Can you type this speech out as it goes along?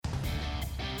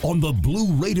on the Blue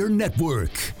Raider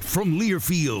Network. From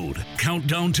Learfield,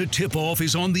 countdown to tip-off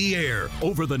is on the air.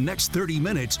 Over the next 30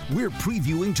 minutes, we're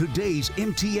previewing today's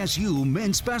MTSU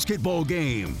men's basketball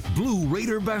game. Blue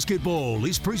Raider basketball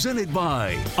is presented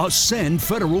by Ascend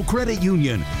Federal Credit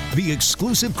Union, the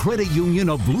exclusive credit union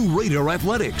of Blue Raider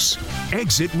Athletics.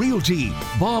 Exit Realty,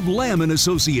 Bob Lamb &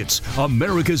 Associates,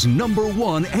 America's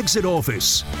 #1 exit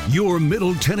office. Your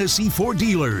Middle Tennessee Ford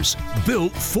dealers,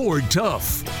 built Ford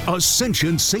tough.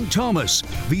 Ascension St. Thomas,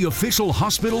 the official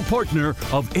hospital partner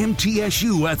of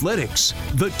MTSU Athletics.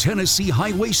 The Tennessee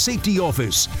Highway Safety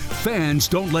Office. Fans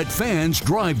don't let fans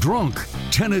drive drunk.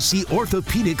 Tennessee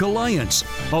Orthopedic Alliance,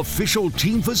 official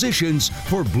team physicians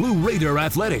for Blue Raider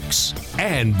Athletics.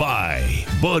 And by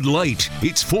Bud Light,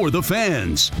 it's for the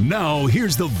fans. Now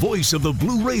here's the voice of the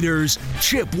Blue Raiders,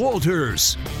 Chip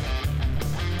Walters.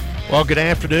 Well, good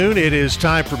afternoon. It is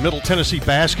time for Middle Tennessee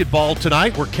basketball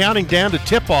tonight. We're counting down to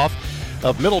tip-off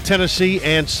of Middle Tennessee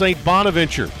and St.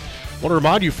 Bonaventure. I want to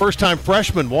remind you, first-time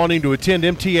freshmen wanting to attend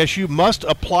MTSU must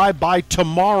apply by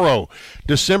tomorrow,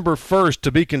 December 1st,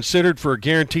 to be considered for a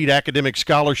guaranteed academic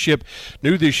scholarship.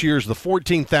 New this year is the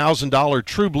 $14,000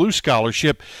 True Blue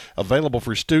Scholarship, available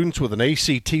for students with an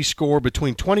ACT score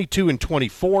between 22 and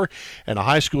 24 and a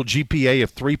high school GPA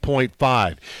of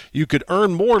 3.5. You could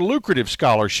earn more lucrative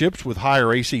scholarships with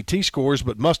higher ACT scores,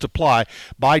 but must apply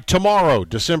by tomorrow,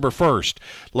 December 1st.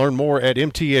 Learn more at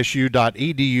mtsu.edu/more.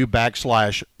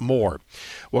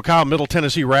 Well, Kyle, Middle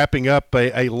Tennessee wrapping up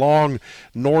a long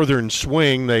northern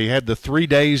swing. They had the 3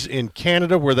 days in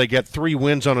Canada where they got 3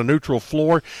 wins on a neutral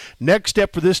floor. Next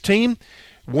step for this team,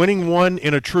 winning one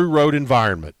in a true road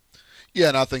environment. Yeah,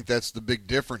 and I think that's the big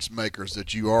difference makers,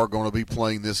 that you are going to be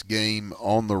playing this game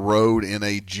on the road in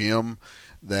a gym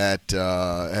that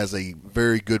has a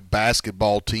very good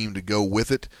basketball team to go with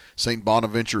it. St.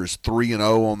 Bonaventure is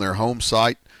 3-0 on their home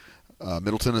site.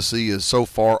 Middle Tennessee is so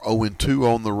far 0-2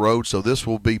 on the road, so this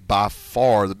will be by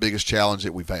far the biggest challenge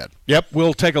that we've had. Yep,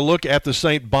 we'll take a look at the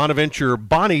St. Bonaventure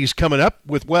Bonnies coming up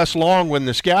with Wes Long when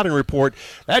the scouting report.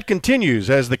 That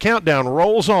continues as the countdown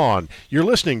rolls on. You're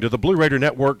listening to the Blue Raider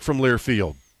Network from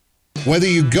Learfield. Whether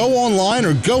you go online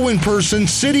or go in person,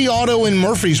 City Auto in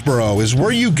Murfreesboro is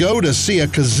where you go to see a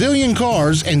gazillion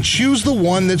cars and choose the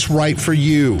one that's right for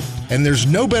you. And there's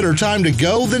no better time to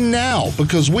go than now,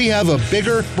 because we have a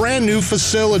bigger, brand new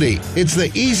facility. It's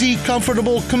the easy,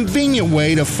 comfortable, convenient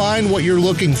way to find what you're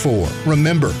looking for.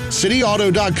 Remember,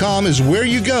 cityauto.com is where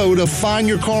you go to find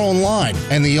your car online.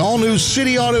 And the all-new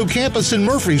City Auto campus in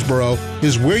Murfreesboro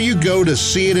is where you go to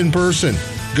see it in person.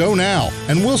 Go now,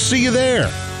 and we'll see you there.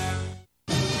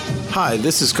 Hi,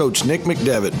 this is Coach Nick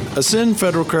McDevitt. Ascend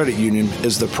Federal Credit Union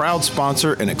is the proud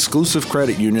sponsor and exclusive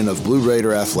credit union of Blue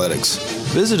Raider Athletics.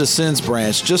 Visit Ascend's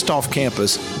branch just off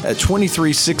campus at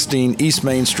 2316 East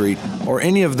Main Street or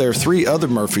any of their 3 other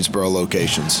Murfreesboro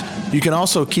locations. You can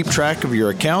also keep track of your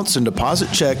accounts and deposit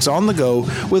checks on the go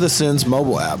with Ascend's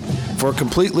mobile app. For a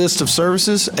complete list of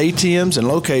services, ATMs, and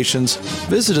locations,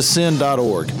 visit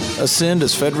ascend.org. Ascend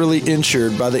is federally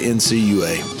insured by the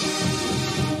NCUA.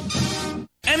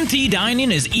 MT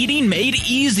Dining is eating made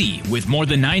easy. With more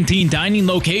than 19 dining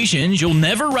locations, you'll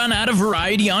never run out of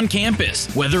variety on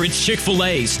campus. Whether it's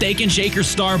Chick-fil-A, Steak and Shake, or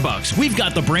Starbucks, we've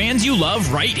got the brands you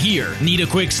love right here. Need a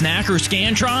quick snack or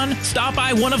Scantron? Stop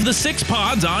by one of the 6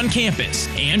 pods on campus.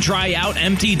 And try out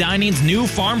MT Dining's new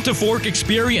Farm to Fork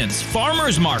experience.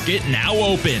 Farmers Market now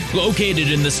open. Located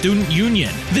in the Student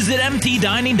Union. Visit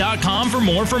mtdining.com for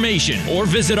more information or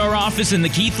visit our office in the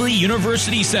Keithley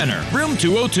University Center, room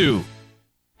 202.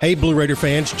 Hey, Blue Raider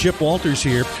fans, Chip Walters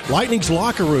here. Lightning's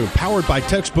Locker Room, powered by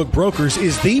Textbook Brokers,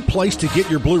 is the place to get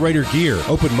your Blue Raider gear.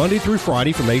 Open Monday through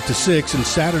Friday from 8 to 6 and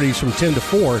Saturdays from 10 to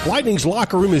 4. Lightning's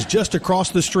Locker Room is just across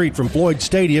the street from Floyd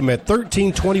Stadium at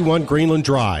 1321 Greenland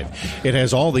Drive. It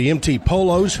has all the MT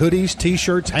polos, hoodies,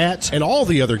 T-shirts, hats, and all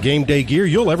the other game day gear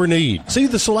you'll ever need. See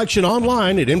the selection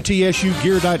online at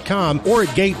mtsugear.com or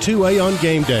at Gate 2A on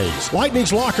game days.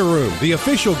 Lightning's Locker Room, the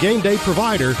official game day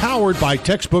provider, powered by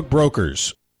Textbook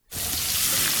Brokers.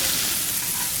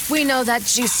 We know that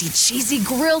juicy, cheesy,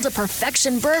 grilled to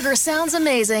perfection burger sounds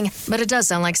amazing, but it does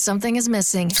sound like something is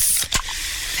missing.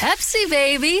 Pepsi,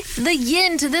 baby! The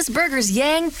yin to this burger's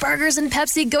yang. Burgers and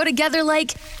Pepsi go together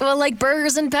like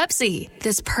burgers and Pepsi.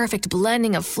 This perfect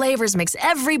blending of flavors makes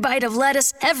every bite of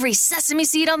lettuce, every sesame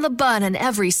seed on the bun, and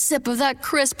every sip of that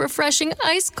crisp, refreshing,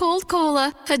 ice-cold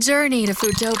cola a journey to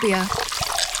Foodtopia.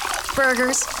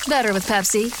 Burgers, better with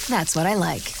Pepsi. That's what I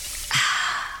like.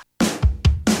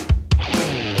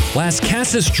 Las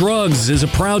Casas Drugs is a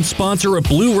proud sponsor of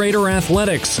Blue Raider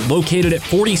Athletics, located at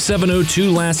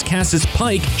 4702 Las Casas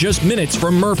Pike, just minutes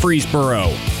from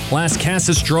Murfreesboro. Las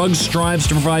Casas Drugs strives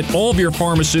to provide all of your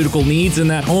pharmaceutical needs in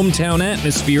that hometown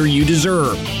atmosphere you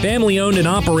deserve. Family-owned and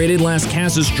operated, Las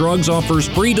Casas Drugs offers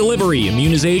free delivery,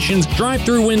 immunizations,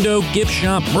 drive-through window, gift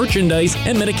shop, merchandise,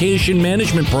 and medication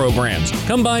management programs.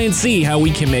 Come by and see how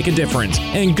we can make a difference.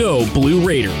 And go Blue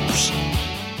Raiders.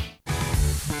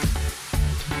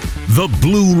 The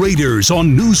Blue Raiders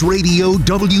on News Radio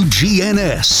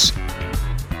WGNS.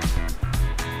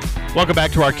 Welcome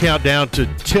back to our countdown to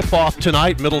tip-off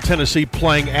tonight. Middle Tennessee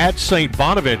playing at St.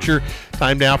 Bonaventure.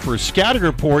 Time now for a scouting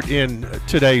report in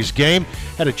today's game.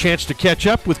 Had a chance to catch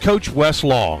up with Coach Wes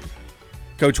Long.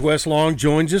 Coach Wes Long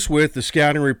joins us with the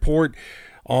scouting report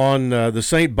on the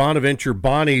St. Bonaventure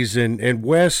Bonnies. And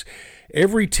Wes,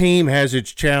 every team has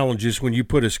its challenges when you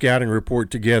put a scouting report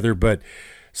together, but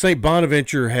St.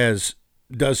 Bonaventure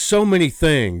does so many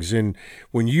things, and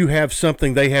when you have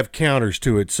something, they have counters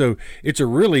to it. So it's a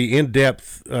really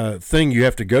in-depth thing you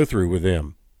have to go through with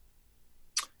them.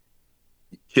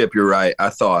 Chip, you're right. I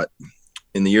thought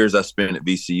in the years I spent at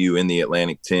VCU in the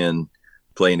Atlantic 10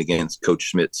 playing against Coach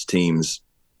Schmidt's teams,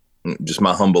 just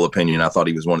my humble opinion, I thought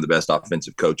he was one of the best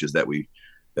offensive coaches that we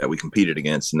competed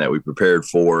against and that we prepared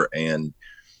for. And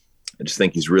I just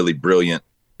think he's really brilliant.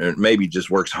 Or maybe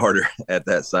just works harder at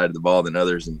that side of the ball than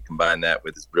others, and combine that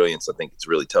with his brilliance, I think it's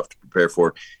really tough to prepare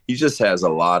for. He just has a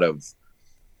lot of,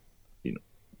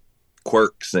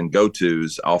 quirks and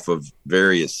go-tos off of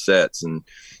various sets. And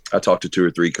I talked to 2 or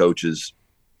 3 coaches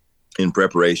in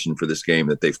preparation for this game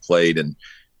that they've played, and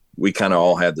we kind of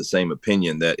all had the same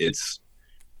opinion that it's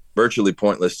virtually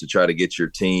pointless to try to get your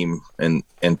team and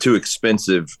too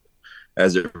expensive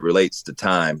as it relates to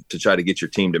time to try to get your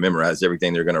team to memorize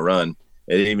everything they're going to run.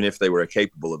 And even if they were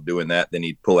capable of doing that, then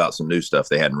he'd pull out some new stuff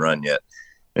they hadn't run yet.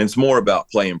 And it's more about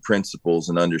playing principles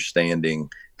and understanding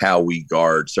how we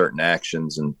guard certain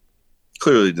actions. And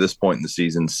clearly to this point in the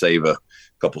season, save a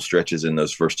couple stretches in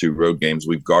those first 2 road games,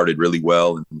 we've guarded really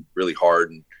well and really hard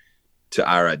and to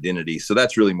our identity. So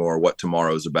that's really more what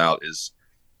tomorrow's about, is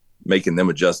making them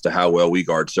adjust to how well we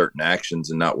guard certain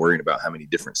actions and not worrying about how many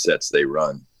different sets they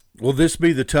run. Will this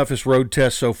be the toughest road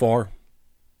test so far?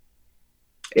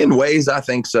 In ways, I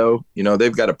think so.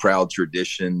 They've got a proud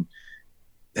tradition.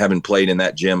 Having played in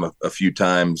that gym a few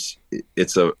times,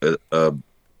 it's a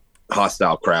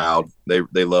hostile crowd.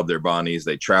 They love their Bonnies.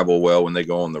 They travel well when they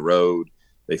go on the road.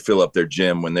 They fill up their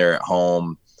gym when they're at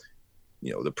home.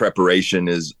 The preparation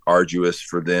is arduous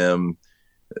for them.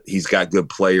 He's got good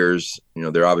players.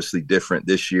 They're obviously different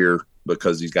this year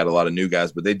because he's got a lot of new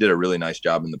guys, but they did a really nice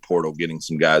job in the portal getting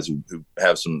some guys who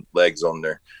have some legs on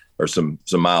their – or some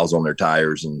miles on their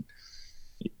tires. And,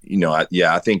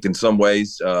 I think in some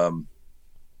ways,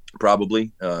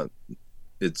 probably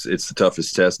it's the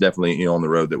toughest test, definitely, on the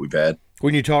road that we've had.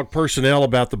 When you talk personnel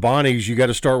about the Bonnies, you got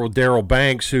to start with Daryl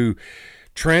Banks, who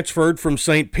transferred from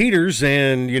St. Peter's,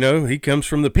 and, he comes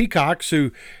from the Peacocks,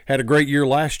 who had a great year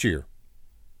last year.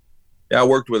 Yeah, I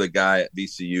worked with a guy at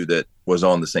VCU that was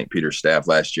on the St. Peter's staff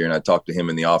last year, and I talked to him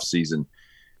in the offseason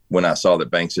when I saw that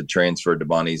Banks had transferred to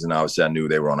Bonnies, and obviously I knew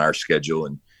they were on our schedule.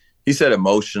 And he said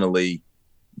emotionally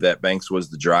that Banks was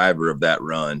the driver of that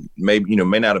run. Maybe,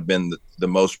 may not have been the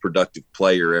most productive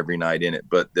player every night in it,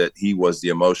 but that he was the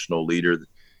emotional leader.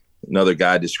 Another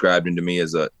guy described him to me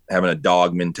as having a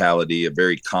dog mentality, a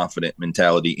very confident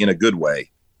mentality in a good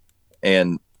way.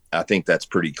 And I think that's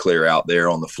pretty clear out there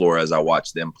on the floor as I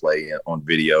watch them play on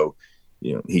video.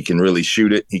 He can really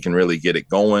shoot it. He can really get it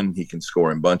going. He can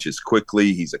score in bunches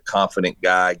quickly. He's a confident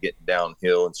guy getting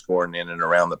downhill and scoring in and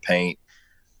around the paint.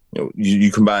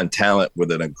 You combine talent with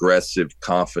an aggressive,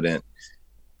 confident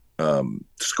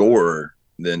scorer,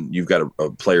 then you've got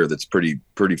a player that's pretty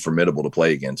formidable to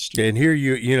play against. And here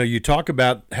you talk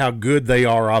about how good they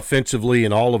are offensively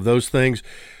and all of those things.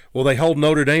 Well, they hold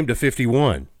Notre Dame to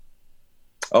 51.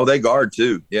 Oh, they guard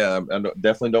too. Yeah, I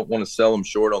definitely don't want to sell them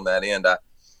short on that end.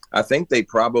 I think they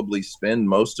probably spend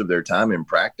most of their time in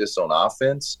practice on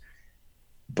offense,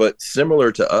 but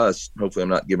similar to us, hopefully I'm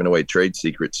not giving away trade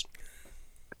secrets,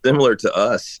 similar to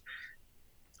us,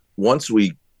 once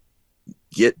we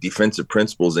get defensive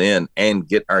principles in and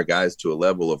get our guys to a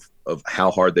level of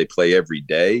how hard they play every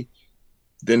day,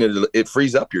 then it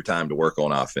frees up your time to work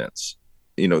on offense.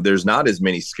 There's not as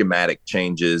many schematic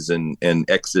changes and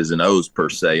X's and O's per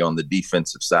se on the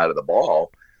defensive side of the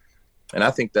ball. And I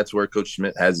think that's where Coach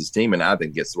Schmidt has his team, and I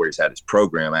think it's where he's had his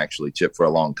program actually, Chip, for a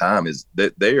long time, is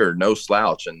that they are no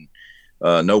slouch and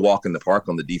no walk in the park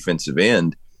on the defensive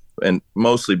end, and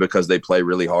mostly because they play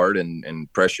really hard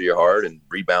and pressure you hard and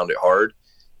rebound it hard.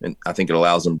 and I think it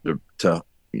allows them to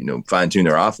fine tune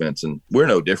their offense. And we're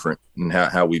no different in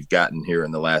how we've gotten here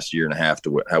in the last year and a half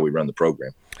to how we run the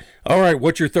program. All right,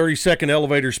 what's your 30-second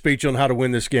elevator speech on how to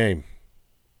win this game?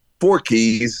 4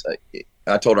 keys.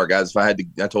 I told our guys I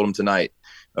told them tonight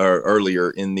or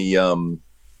earlier in the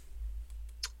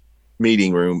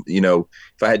meeting room,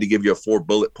 if I had to give you a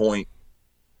 4-bullet point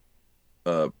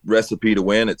recipe to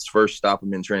win, it's first, stop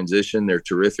them in transition. They're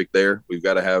terrific there. We've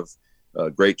got to have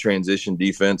great transition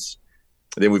defense.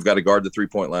 And then we've got to guard the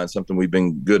 3-point line, something we've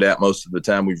been good at most of the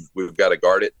time. We've got to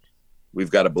guard it.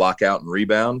 We've got to block out and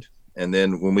rebound. And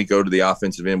then when we go to the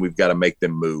offensive end, we've got to make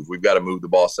them move. We've got to move the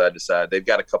ball side to side. They've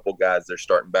got a couple guys, they're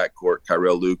starting backcourt,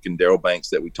 Kyrell Luke and Daryl Banks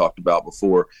that we talked about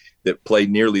before, that played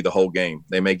nearly the whole game.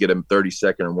 They may get a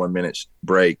 30-second or 1-minute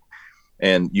break,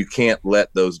 and you can't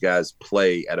let those guys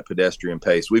play at a pedestrian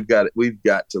pace. We've got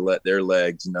to let their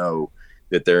legs know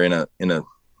that they're in a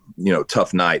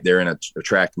tough night. They're in a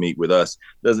track meet with us.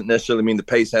 Doesn't necessarily mean the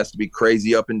pace has to be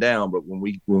crazy up and down, but when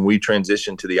we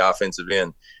transition to the offensive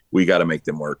end, we got to make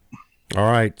them work.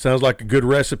 All right. Sounds like a good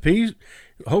recipe.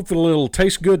 Hopefully it'll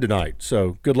taste good tonight.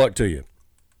 So good luck to you.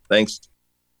 Thanks.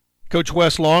 Coach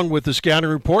Wes Long with the Scouting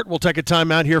Report. We'll take a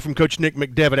timeout here from Coach Nick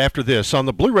McDevitt after this on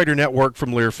the Blue Raider Network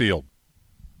from Learfield.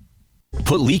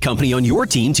 Put Lee Company on your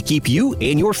team to keep you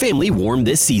and your family warm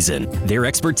this season. Their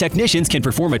expert technicians can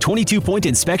perform a 22-point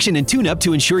inspection and tune-up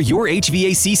to ensure your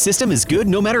HVAC system is good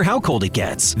no matter how cold it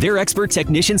gets. Their expert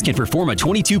technicians can perform a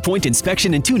 22-point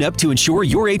inspection and tune-up to ensure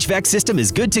your HVAC system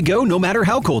is good to go no matter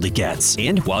how cold it gets.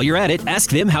 And while you're at it, ask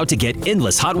them how to get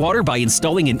endless hot water by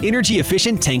installing an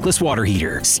energy-efficient tankless water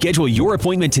heater. Schedule your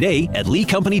appointment today at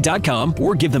leecompany.com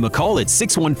or give them a call at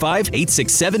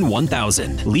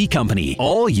 615-867-1000. Lee Company,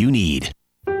 all you need.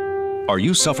 Are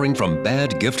you suffering from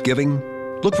bad gift giving?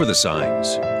 Look for the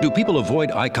signs. Do people avoid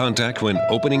eye contact when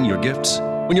opening your gifts?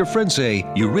 When your friends say,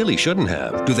 you really shouldn't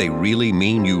have, do they really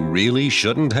mean you really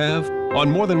shouldn't have?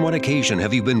 On more than one occasion,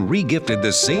 have you been re-gifted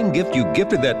the same gift you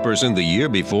gifted that person the year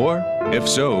before? If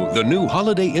so, the new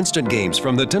Holiday Instant Games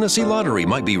from the Tennessee Lottery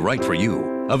might be right for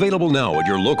you. Available now at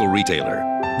your local retailer.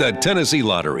 The Tennessee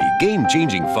Lottery.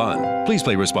 Game-changing fun. Please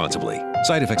play responsibly.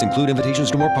 Side effects include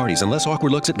invitations to more parties and less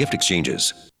awkward looks at gift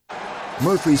exchanges.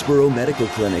 Murfreesboro Medical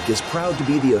Clinic is proud to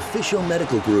be the official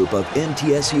medical group of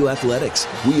MTSU Athletics.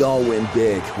 We all win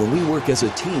big when we work as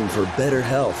a team for better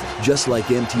health. Just like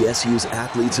MTSU's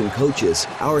athletes and coaches,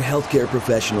 our healthcare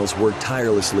professionals work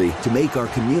tirelessly to make our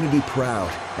community proud.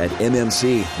 At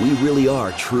MMC, we really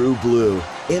are true blue.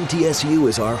 MTSU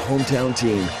is our hometown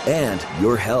team, and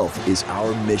your health is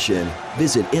our mission.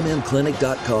 Visit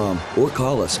mmclinic.com or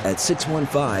call us at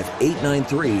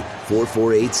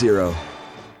 615-893-4480.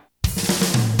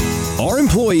 Our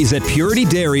employees at Purity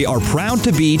Dairy are proud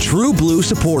to be true blue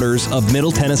supporters of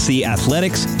Middle Tennessee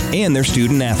athletics and their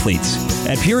student athletes.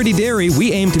 At Purity Dairy,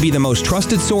 we aim to be the most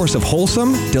trusted source of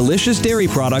wholesome, delicious dairy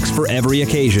products for every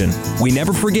occasion. We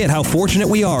never forget how fortunate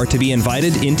we are to be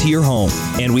invited into your home,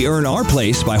 and we earn our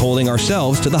place by holding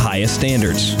ourselves to the highest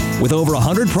standards. With over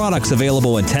 100 products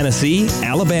available in Tennessee,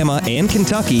 Alabama, and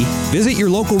Kentucky, visit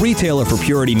your local retailer for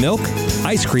Purity milk,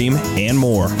 ice cream, and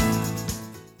more.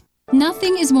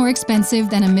 Nothing is more expensive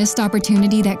than a missed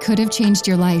opportunity that could have changed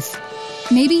your life.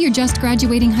 Maybe you're just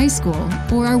graduating high school,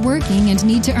 or are working and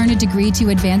need to earn a degree to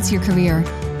advance your career.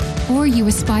 Or you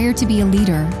aspire to be a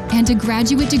leader, and a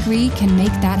graduate degree can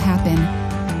make that happen.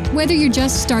 Whether you're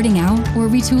just starting out or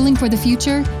retooling for the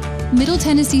future, Middle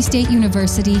Tennessee State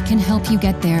University can help you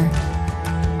get there.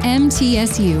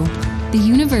 MTSU, the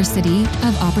University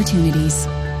of Opportunities.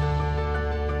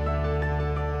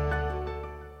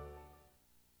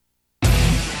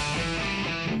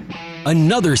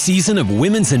 Another season of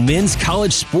women's and men's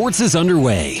college sports is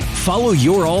underway. Follow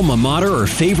your alma mater or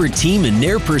favorite team in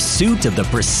their pursuit of the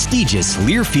prestigious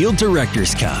Learfield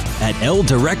Directors Cup at L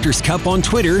Directors Cup on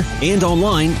Twitter and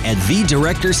online at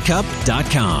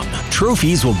thedirectorscup.com.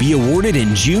 Trophies will be awarded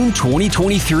in June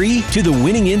 2023 to the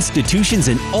winning institutions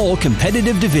in all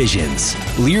competitive divisions.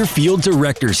 Learfield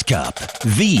Directors Cup,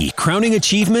 the crowning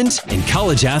achievement in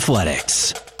college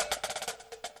athletics.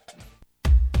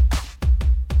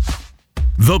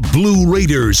 The Blue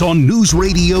Raiders on News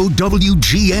Radio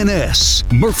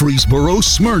WGNS, Murfreesboro,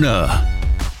 Smyrna.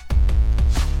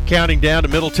 Counting down to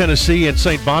Middle Tennessee and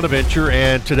St. Bonaventure,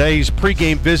 and today's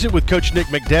pregame visit with Coach Nick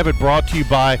McDevitt brought to you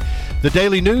by the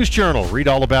Daily News Journal. Read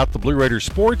all about the Blue Raiders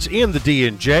sports in the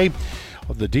D&J.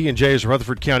 The D&J is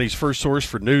Rutherford County's first source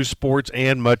for news, sports,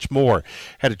 and much more.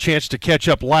 Had a chance to catch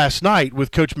up last night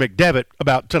with Coach McDevitt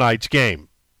about tonight's game.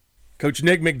 Coach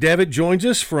Nick McDevitt joins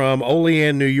us from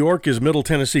Olean, New York, as Middle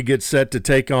Tennessee gets set to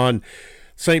take on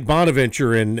St.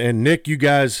 Bonaventure. And Nick, you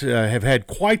guys have had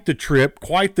quite the trip,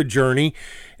 quite the journey,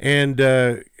 and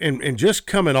just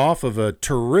coming off of a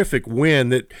terrific win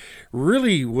that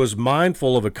really was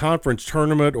mindful of a conference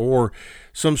tournament or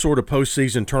some sort of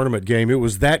postseason tournament game. It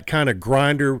was that kind of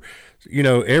grinder.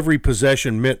 Every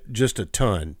possession meant just a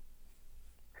ton.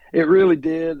 It really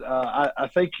did. I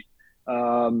think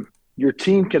your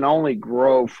team can only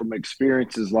grow from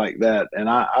experiences like that. And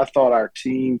I thought our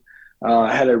team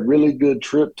had a really good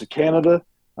trip to Canada.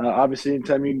 Obviously,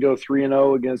 anytime you can go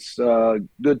 3-0 against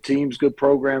good teams, good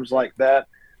programs like that,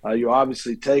 you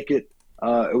obviously take it.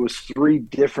 It was 3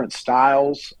 different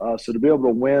styles. So to be able to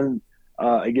win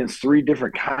against 3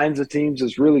 different kinds of teams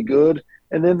is really good.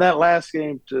 And then that last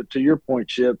game, to your point,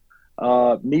 Chip,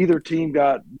 neither team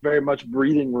got very much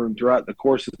breathing room throughout the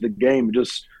course of the game. It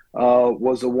just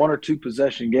was a 1 or 2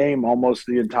 possession game almost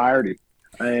the entirety.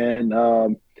 And,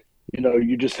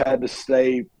 you just had to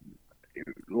stay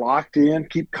locked in,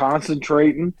 keep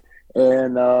concentrating.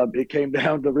 And it came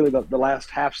down to really the last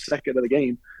half second of the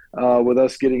game with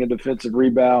us getting a defensive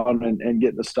rebound and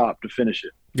getting a stop to finish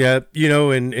it. Yeah,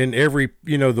 and every,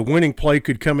 the winning play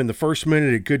could come in the first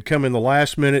minute. It could come in the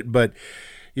last minute. But,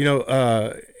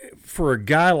 for a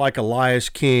guy like Elias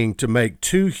King to make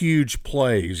 2 huge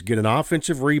plays, get an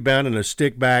offensive rebound and a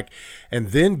stick back, and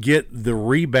then get the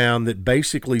rebound that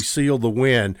basically sealed the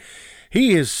win,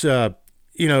 he is,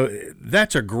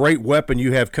 that's a great weapon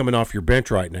you have coming off your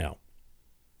bench right now.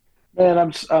 Man,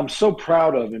 I'm so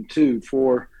proud of him, too,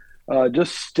 for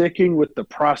just sticking with the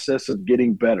process of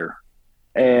getting better.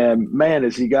 And, man,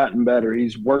 has he gotten better.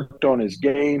 He's worked on his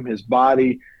game, his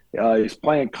body. He's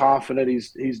playing confident.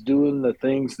 He's doing the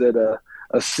things that a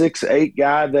 6'8"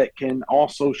 guy that can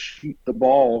also shoot the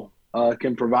ball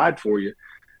can provide for you.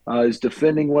 He's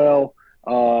defending well.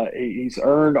 He's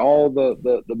earned all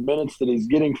the minutes that he's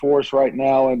getting for us right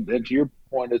now. And to your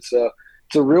point, it's a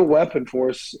real weapon for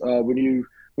us when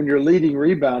your leading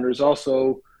rebounder is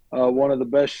also one of the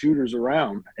best shooters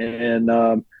around.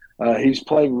 And he's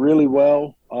playing really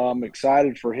well. I'm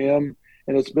excited for him,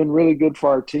 and it's been really good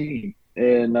for our team.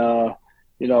 And,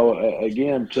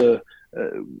 again, to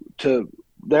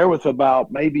there with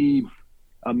about maybe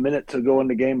a minute to go in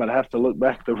the game, I'd have to look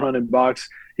back at the running box.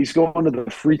 He's going to the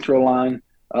free throw line,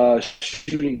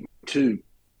 shooting 2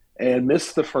 and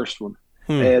missed the first one.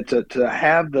 And to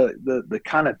have the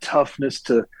kind of toughness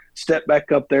to step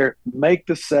back up there, make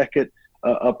the second,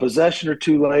 a possession or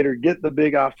 2 later, get the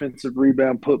big offensive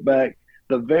rebound, put back,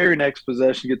 the very next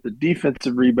possession, get the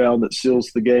defensive rebound that seals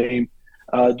the game.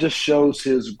 Just shows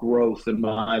his growth, in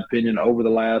my opinion, over the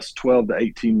last 12 to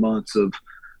 18 months of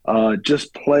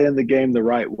just playing the game the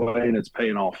right way, and it's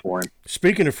paying off for him.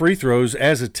 Speaking of free throws,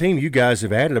 as a team, you guys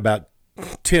have added about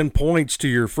 10 points to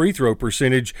your free throw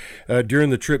percentage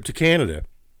during the trip to Canada.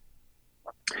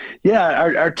 Yeah,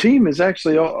 our team is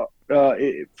actually,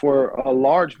 for a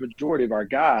large majority of our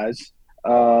guys,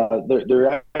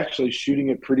 they're actually shooting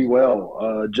it pretty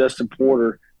well. Justin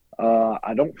Porter,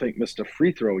 I don't think missed a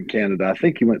free throw in Canada. I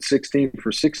think he went 16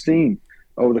 for 16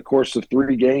 over the course of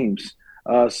 3 games.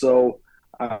 So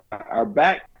our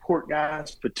backcourt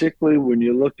guys, particularly when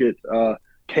you look at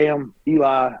Cam,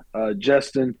 Eli,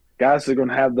 Justin, guys that are going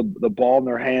to have the ball in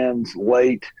their hands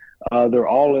late, they're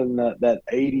all in that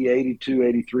 80, 82,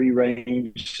 83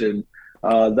 range. And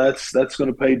that's going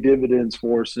to pay dividends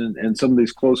for us in some of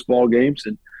these close ball games.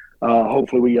 And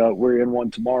hopefully we're in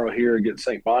one tomorrow here against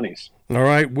St. Bonnie's. All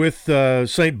right, with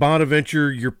St.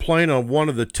 Bonaventure, you're playing on one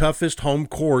of the toughest home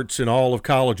courts in all of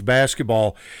college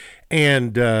basketball,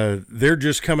 and they're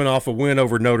just coming off a win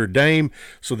over Notre Dame,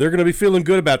 so they're going to be feeling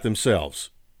good about themselves.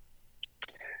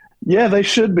 Yeah, they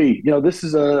should be. This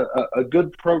is a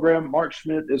good program. Mark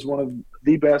Schmidt is one of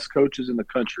the best coaches in the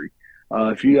country.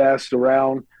 If you asked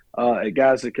around at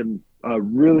guys that can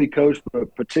really coach,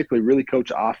 but particularly really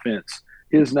coach offense,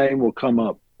 his name will come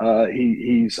up.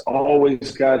 He's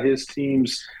always got his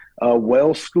teams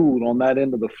well schooled on that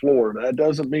end of the floor. That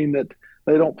doesn't mean that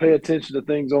they don't pay attention to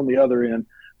things on the other end,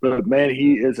 but man,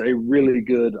 he is a really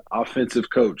good offensive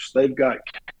coach. They've got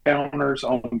counters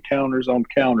on counters on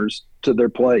counters to their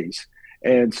plays.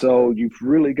 And so you've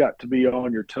really got to be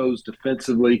on your toes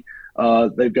defensively.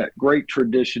 They've got great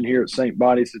tradition here at St.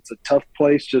 Bonnie's. It's a tough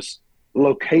place just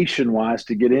location-wise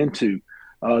to get into.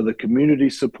 The community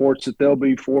supports it. There'll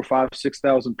be 4,000, 5,000,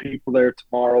 6,000 people there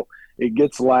tomorrow. It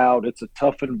gets loud. It's a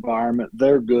tough environment.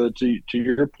 They're good. To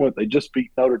your point, they just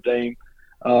beat Notre Dame.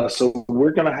 So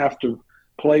we're going to have to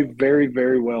play very,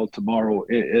 very well tomorrow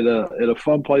at a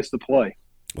fun place to play.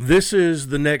 This is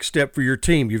the next step for your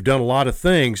team. You've done a lot of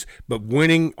things, but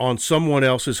winning on someone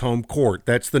else's home court,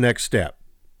 that's the next step.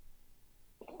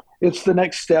 it's the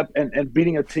next step, and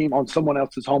beating a team on someone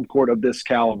else's home court of this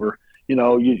caliber.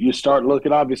 You start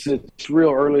looking. Obviously, it's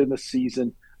real early in the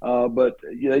season, but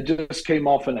they just came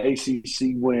off an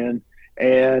ACC win,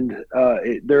 and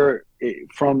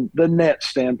from the net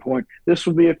standpoint, this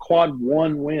would be a quad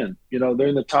 1 win. They're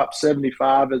in the top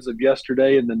 75 as of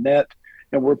yesterday in the net,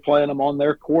 and we're playing them on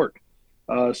their court.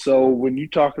 So when you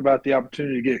talk about the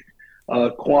opportunity to get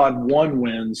quad 1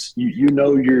 wins,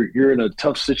 you're in a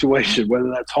tough situation,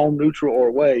 whether that's home, neutral, or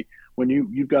away. When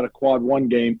you've got a quad 1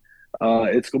 game,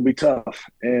 it's going to be tough,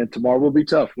 and tomorrow will be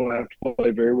tough. We'll have to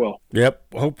play very well.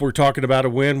 Yep. Hope we're talking about a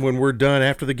win when we're done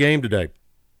after the game today.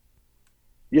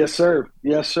 Yes, sir.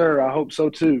 Yes, sir. I hope so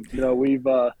too. We've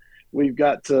got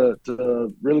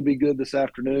to really be good this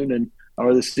afternoon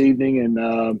or this evening,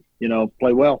 and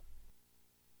play well.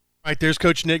 All right, there's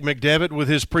Coach Nick McDevitt with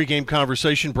his pregame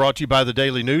conversation brought to you by the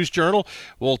Daily News Journal.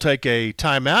 We'll take a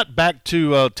timeout, back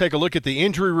to take a look at the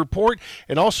injury report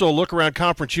and also a look around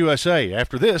Conference USA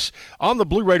after this on the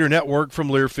Blue Raider Network from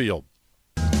Learfield.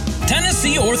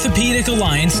 Tennessee Orthopedic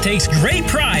Alliance takes great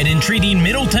pride in treating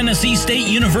Middle Tennessee State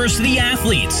University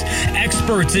athletes.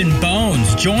 Experts in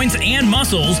bones, joints, and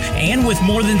muscles, and with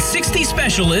more than 60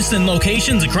 specialists in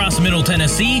locations across Middle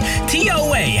Tennessee,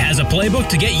 TOA has a playbook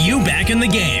to get you back in the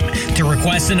game. To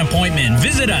request an appointment,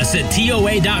 visit us at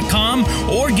TOA.com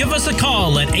or give us a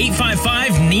call at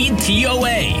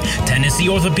 855-NEED-TOA. Tennessee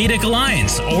Orthopedic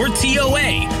Alliance, or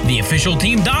TOA, the official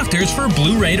team doctors for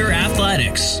Blue Raider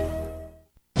Athletics.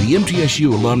 The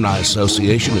MTSU Alumni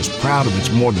Association is proud of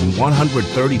its more than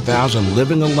 130,000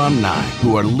 living alumni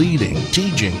who are leading,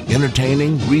 teaching,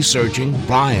 entertaining, researching,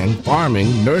 flying,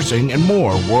 farming, nursing, and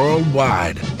more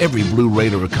worldwide. Every Blue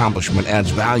Raider accomplishment adds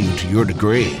value to your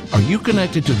degree. Are you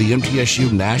connected to the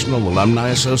MTSU National Alumni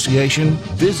Association?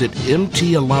 Visit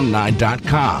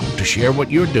mtalumni.com to share what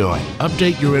you're doing,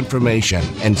 update your information,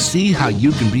 and see how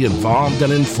you can be involved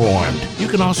and informed. You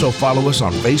can also follow us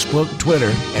on Facebook,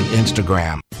 Twitter, and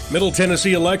Instagram. Middle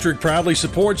Tennessee Electric proudly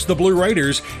supports the Blue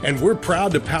Raiders, and we're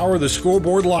proud to power the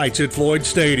scoreboard lights at Floyd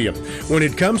Stadium. When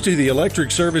it comes to the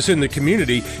electric service in the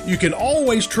community, you can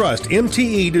always trust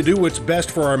MTE to do what's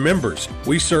best for our members.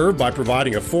 We serve by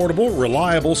providing affordable,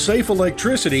 reliable, safe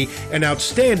electricity and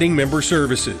outstanding member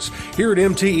services. Here at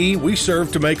MTE, we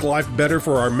serve to make life better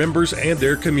for our members and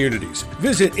their communities.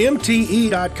 Visit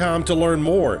MTE.com to learn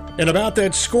more. And about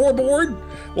that scoreboard,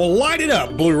 well, light it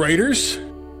up, Blue Raiders.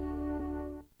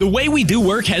 The way we do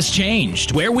work has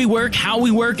changed. Where we work, how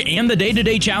we work, and the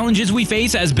day-to-day challenges we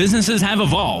face as businesses have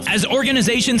evolved. As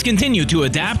organizations continue to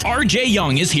adapt, RJ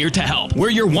Young is here to help. We're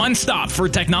your one-stop for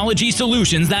technology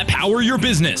solutions that power your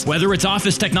business. Whether it's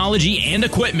office technology and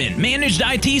equipment, managed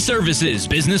IT services,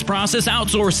 business process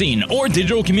outsourcing, or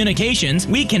digital communications,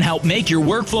 we can help make your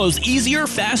workflows easier,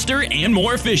 faster, and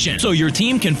more efficient so your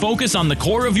team can focus on the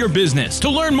core of your business. To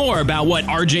learn more about what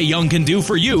RJ Young can do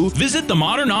for you, visit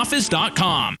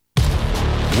themodernoffice.com.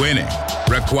 Winning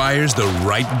requires the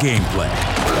right gameplay.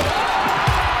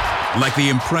 Like the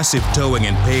impressive towing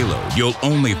and payload you'll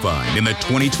only find in the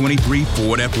 2023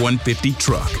 Ford F-150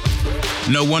 truck.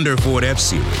 No wonder Ford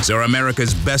F-Series are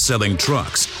America's best-selling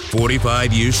trucks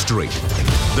 45 years straight.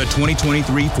 The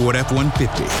 2023 Ford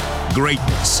F-150.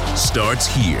 Greatness starts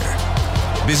here.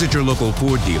 Visit your local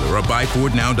Ford dealer or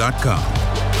buyfordnow.com.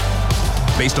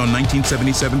 Based on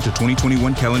 1977 to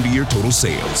 2021 calendar year total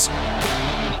sales.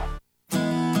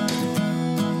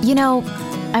 You know,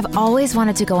 I've always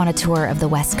wanted to go on a tour of the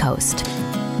West Coast.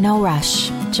 No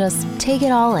rush, just take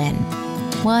it all in,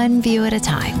 one view at a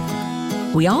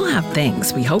time. We all have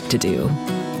things we hope to do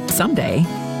someday.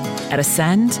 At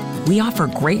Ascend, we offer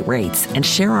great rates and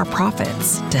share our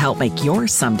profits to help make your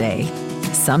someday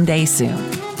soon.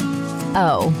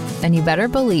 Oh, and you better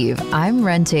believe I'm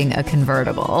renting a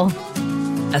convertible.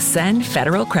 Ascend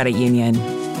Federal Credit Union.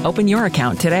 Open your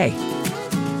account today.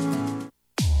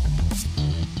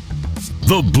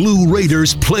 The Blue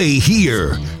Raiders play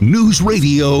here. News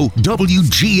Radio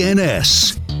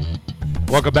WGNS.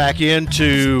 Welcome back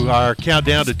into our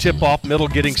countdown to tip-off. Middle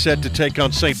getting set to take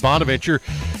on St. Bonaventure.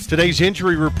 Today's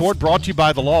injury report brought to you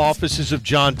by the law offices of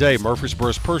John Day,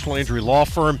 Murfreesboro's personal injury law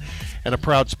firm and a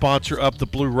proud sponsor of the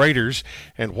Blue Raiders.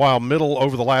 And while Middle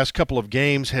over the last couple of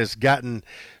games has gotten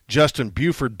Justin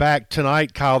Buford back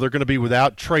tonight, Kyle, they're going to be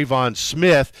without Trayvon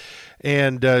Smith.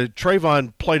 And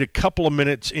Trayvon played a couple of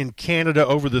minutes in Canada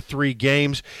over the 3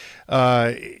 games.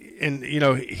 And, you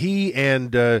know, he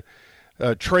and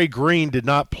Trey Green did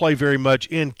not play very much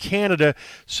in Canada.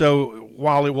 So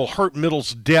while it will hurt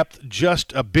Middle's depth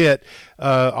just a bit,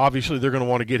 obviously they're going to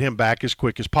want to get him back as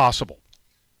quick as possible.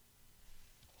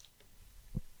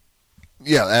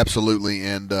 Yeah, absolutely.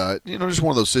 And, just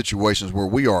one of those situations where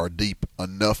we are a deep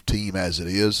enough team as it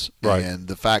is. Right. And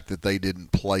the fact that they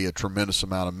didn't play a tremendous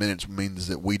amount of minutes means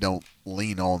that we don't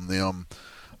lean on them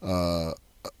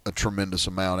a tremendous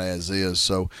amount as is.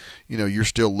 So, you're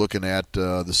still looking at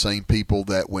the same people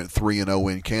that went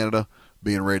 3-0 in Canada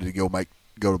being ready to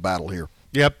go to battle here.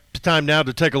 Yep. Time now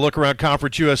to take a look around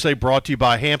Conference USA, brought to you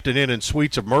by Hampton Inn and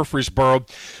Suites of Murfreesboro.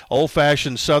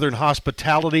 Old-fashioned Southern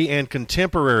hospitality and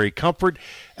contemporary comfort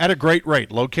at a great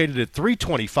rate. Located at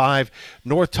 325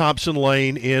 North Thompson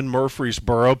Lane in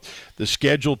Murfreesboro. The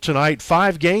schedule tonight,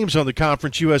 5 games on the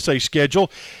Conference USA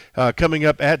schedule. Coming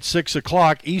up at 6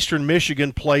 o'clock, Eastern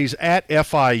Michigan plays at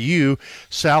FIU.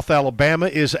 South Alabama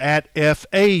is at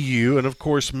FAU. And, of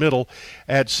course, Middle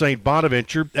at St.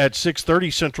 Bonaventure. At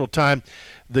 6:30 Central Time,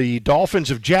 the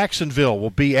Dolphins of Jacksonville will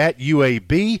be at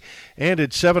UAB, and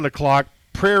at 7 o'clock,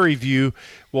 Prairie View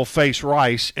will face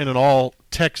Rice in an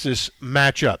all-Texas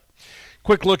matchup.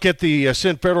 Quick look at the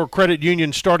Ascend Federal Credit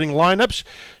Union starting lineups.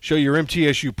 Show your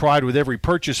MTSU pride with every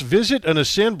purchase. Visit an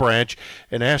Ascend branch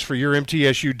and ask for your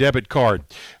MTSU debit card.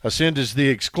 Ascend is the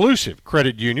exclusive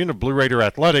credit union of Blue Raider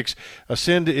Athletics.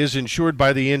 Ascend is insured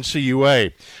by the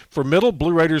NCUA. For Middle,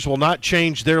 Blue Raiders will not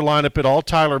change their lineup at all.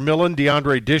 Tyler Millen,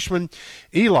 DeAndre Dishman,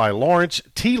 Eli Lawrence,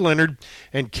 T. Leonard,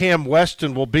 and Cam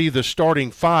Weston will be the starting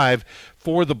 5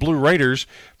 for the Blue Raiders.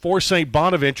 For St.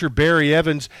 Bonaventure, Barry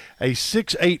Evans, a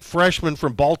 6'8 freshman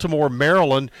from Baltimore,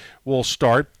 Maryland, will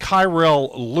start.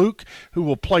 Kyrell Luke, who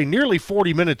will play nearly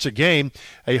 40 minutes a game,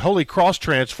 a Holy Cross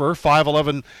transfer,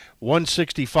 5'11",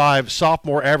 165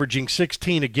 sophomore, averaging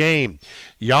 16 a game.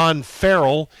 Jan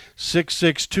Farrell,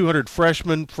 6'6", 200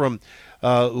 freshman from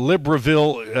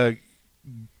Libreville,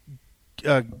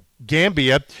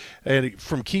 Gambia, and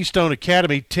from Keystone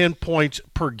Academy, 10 points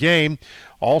per game.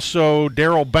 Also,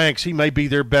 Darrell Banks, he may be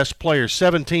their best player,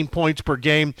 17 points per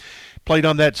game. Played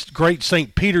on that great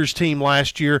St. Peter's team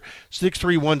last year,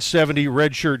 6'3", 170,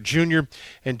 redshirt junior.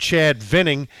 And Chad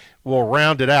Venning will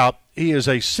round it out. He is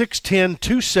a 6'10",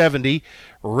 270,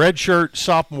 redshirt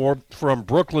sophomore from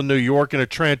Brooklyn, New York, and a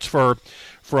transfer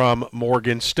from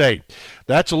Morgan State.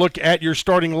 That's a look at your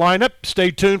starting lineup. Stay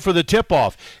tuned for the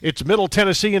tip-off. It's Middle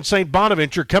Tennessee and St.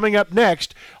 Bonaventure coming up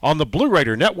next on the Blue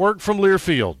Raider Network from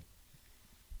Learfield.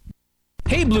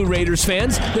 Hey Blue Raiders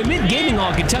fans, the Mint Gaming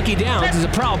Hall Kentucky Downs is a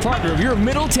proud partner of your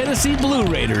Middle Tennessee Blue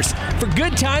Raiders. For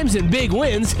good times and big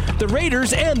wins, the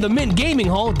Raiders and the Mint Gaming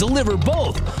Hall deliver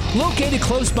both. Located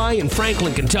close by in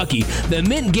Franklin, Kentucky, the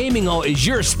Mint Gaming Hall is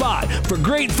your spot for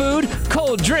great food,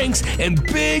 cold drinks, and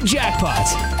big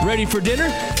jackpots. Ready for dinner?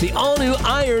 The all-new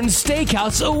Iron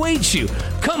Steakhouse awaits you.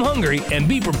 Come hungry and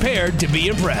be prepared to be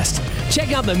impressed.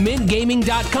 Check out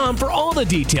themintgaming.com for all the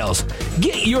details.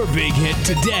 Get your big hit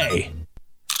today.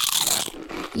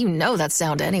 You know that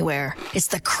sound anywhere. It's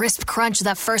the crisp crunch of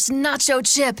that first nacho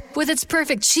chip. With its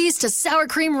perfect cheese to sour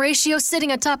cream ratio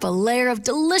sitting atop a layer of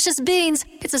delicious beans,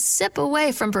 it's a sip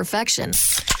away from perfection.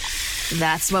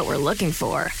 That's what we're looking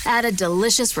for. Add a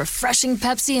delicious, refreshing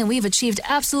Pepsi and we've achieved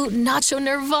absolute nacho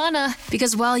nirvana.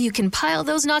 Because while you can pile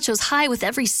those nachos high with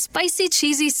every spicy,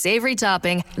 cheesy, savory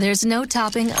topping, there's no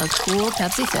topping a cool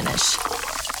Pepsi finish.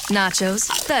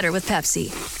 Nachos, better with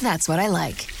Pepsi. That's what I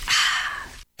like.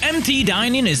 MT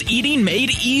Dining is eating made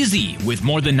easy. With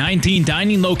more than 19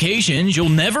 dining locations, you'll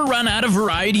never run out of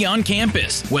variety on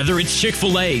campus. Whether it's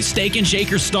Chick-fil-A, Steak and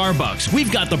Shake, or Starbucks,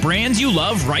 we've got the brands you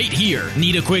love right here.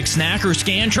 Need a quick snack or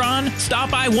Scantron? Stop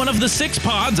by one of the 6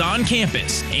 pods on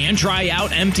campus. And try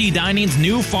out MT Dining's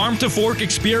new Farm to Fork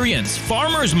experience.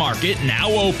 Farmers Market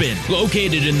now open.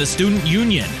 Located in the Student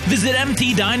Union. Visit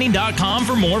mtdining.com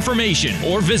for more information.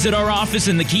 Or visit our office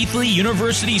in the Keithley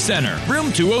University Center,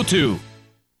 room 202.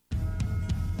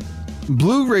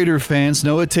 Blue Raider fans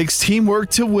know it takes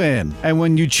teamwork to win. And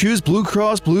when you choose Blue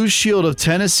Cross Blue Shield of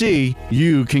Tennessee,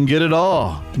 you can get it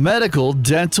all. Medical,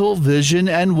 dental, vision,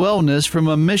 and wellness from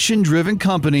a mission-driven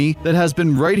company that has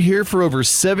been right here for over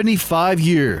 75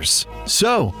 years.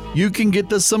 So, you can get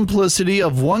the simplicity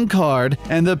of one card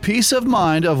and the peace of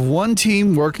mind of one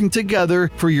team working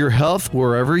together for your health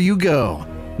wherever you go.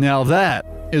 Now that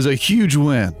is a huge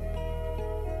win.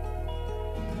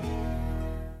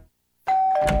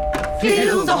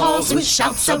 Fill the halls with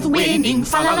shouts of winning,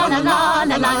 fa la la la la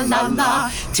la la la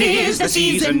la. 'Tis the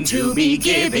season to be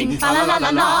giving, fa la la la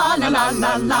la la la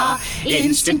la la.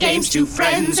 Instant games to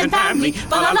friends and family,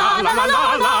 fa la la la la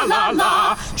la la la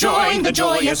la. Join the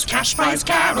joyous cash prize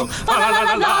carol, fa la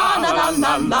la la la la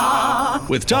la la.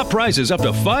 With top prizes up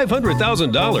to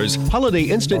 $500,000, holiday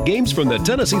instant games from the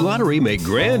Tennessee Lottery make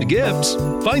grand gifts.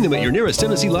 Find them at your nearest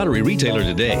Tennessee Lottery retailer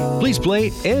today. Please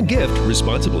play and gift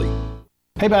responsibly.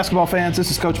 Hey basketball fans, this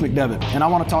is Coach McDevitt, and I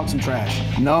want to talk some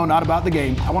trash. No, not about the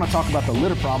game. I want to talk about the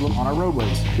litter problem on our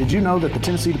roadways. Did you know that the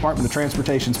Tennessee Department of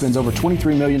Transportation spends over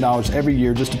 $23 million every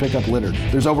year just to pick up litter?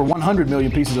 There's over 100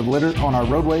 million pieces of litter on our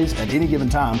roadways at any given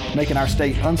time, making our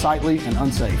state unsightly and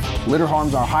unsafe. Litter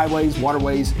harms our highways,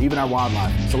 waterways, even our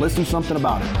wildlife. So let's do something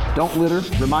about it. Don't litter,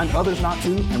 remind others not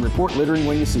to, and report littering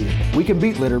when you see it. We can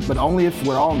beat litter, but only if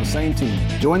we're all on the same team.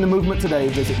 Join the movement today.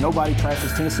 Visit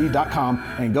NobodyTrashesTennessee.com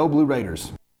and go Blue Raiders.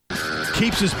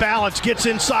 Keeps his balance, gets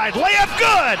inside, layup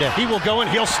good! He will go and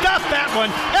he'll stuff that one.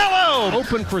 Hello!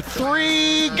 Open for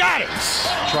three, got it!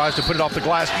 Tries to put it off the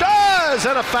glass, does,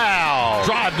 and a foul.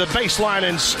 Drive the baseline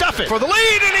and stuff it for the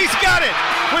lead, and he's got it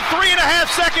with 3.5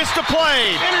 seconds to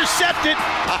play. Intercepted,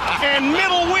 and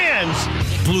Middle wins.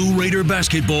 Blue Raider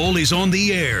basketball is on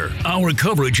the air. Our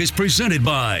coverage is presented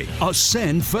by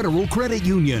Ascend Federal Credit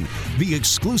Union, the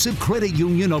exclusive credit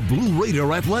union of Blue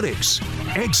Raider Athletics.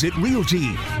 Exit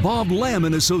Realty, Bob Lamb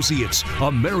 & Associates,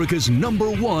 America's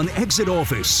 #1 exit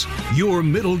office. Your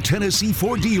Middle Tennessee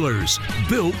Ford dealers,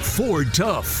 built Ford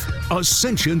tough.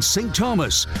 Ascension St.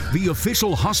 Thomas, the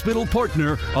official hospital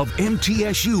partner of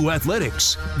MTSU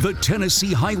Athletics. The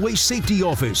Tennessee Highway Safety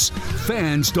Office.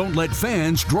 Fans don't let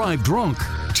fans drive drunk.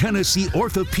 Tennessee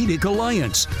Orthopedic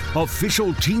Alliance,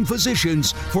 official team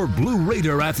physicians for Blue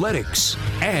Raider Athletics.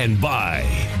 And by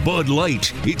Bud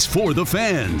Light, it's for the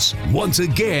fans. Once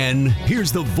again,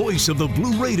 here's the voice of the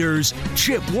Blue Raiders,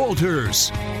 Chip Walters.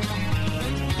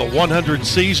 The 100th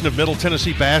season of Middle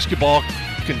Tennessee basketball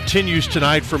continues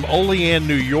tonight from Olean,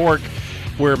 New York,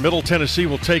 where Middle Tennessee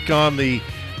will take on the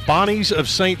Bonnies of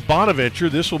St. Bonaventure.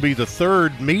 This will be the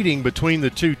third meeting between the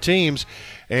two teams,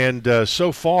 and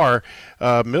so far,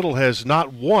 Middle has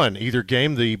not won either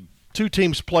game. The two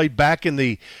teams played back in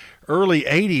the early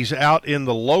 80s out in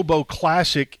the Lobo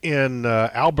Classic in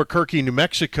Albuquerque, New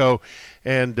Mexico,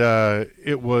 and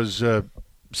it was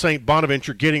St.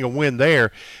 Bonaventure getting a win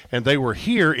there, and they were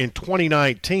here in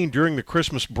 2019 during the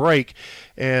Christmas break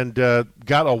and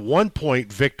got a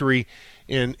 1-point victory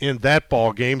in that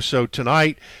ball game. So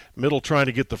tonight, Middle trying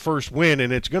to get the first win,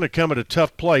 and it's going to come at a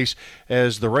tough place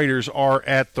as the Raiders are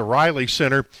at the Riley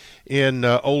Center in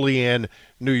Olean,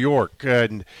 New York.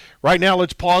 And right now,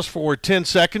 let's pause for 10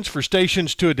 seconds for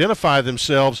stations to identify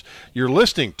themselves. You're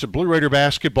listening to Blue Raider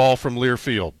basketball from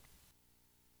Learfield.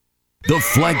 The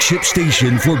flagship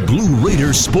station for Blue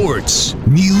Raider sports.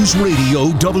 News Radio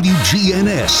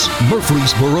WGNS,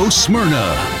 Murfreesboro,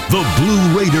 Smyrna. The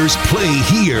Blue Raiders play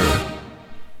here.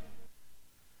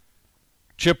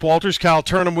 Chip Walters, Kyle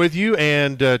Turnham with you,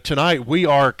 and tonight we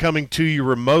are coming to you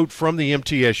remote from the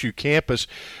MTSU campus,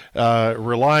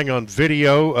 relying on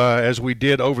video as we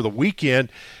did over the weekend,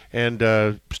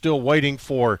 and still waiting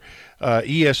for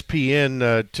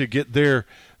ESPN to get their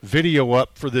video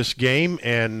up for this game.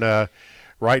 And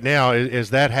right now, as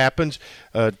that happens,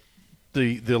 the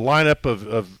lineup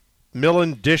of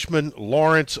Millen, Dishman,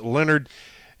 Lawrence, Leonard,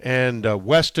 and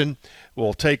Weston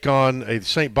will take on a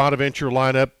St. Bonaventure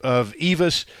lineup of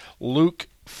Evis, Luke,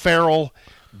 Farrell,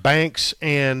 Banks,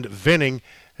 and Venning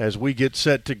as we get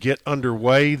set to get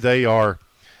underway. They are,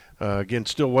 again,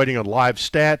 still waiting on live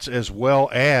stats as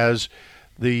well as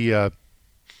the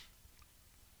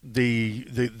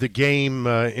game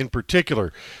in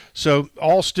particular. So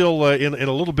all still in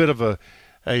a little bit of a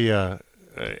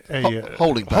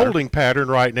holding pattern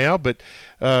right now, but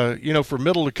for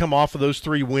Middle to come off of those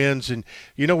 3 wins, and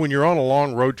when you're on a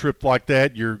long road trip like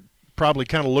that, you're probably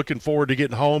kind of looking forward to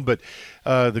getting home, but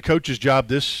the coach's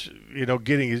job is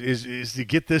to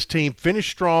get this team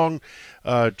finished strong,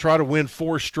 try to win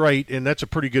 4 straight, and that's a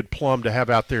pretty good plum to have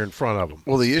out there in front of them.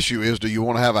 Well, the issue is, do you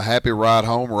want to have a happy ride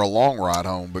home or a long ride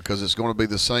home? Because it's going to be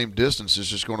the same distance. It's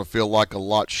just going to feel like a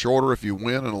lot shorter if you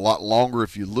win and a lot longer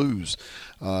if you lose.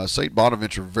 St.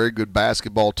 Bonaventure, very good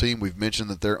basketball team. We've mentioned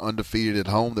that they're undefeated at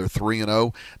home. They're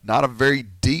 3-0. Not a very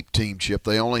deep team, Chip.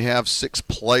 They only have 6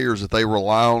 players that they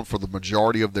rely on for the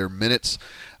majority of their minutes.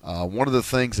 One of the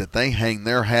things that they hang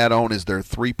their hat on is their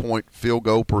 3-point field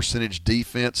goal percentage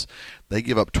defense. They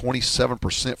give up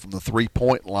 27% from the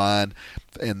 3-point line,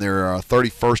 and they're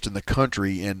 31st in the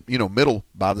country. And, Middle,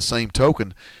 by the same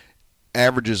token,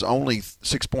 averages only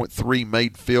 6.3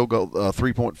 made field goal,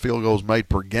 3-point field goals made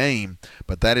per game,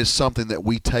 but that is something that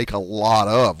we take a lot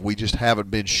of. We just haven't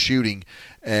been shooting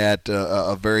at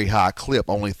a very high clip,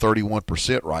 only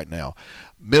 31% right now.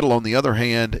 Middle, on the other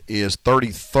hand, is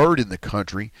 33rd in the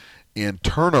country in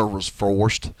turnovers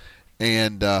forced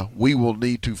And we will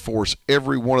need to force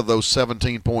every one of those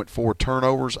 17.4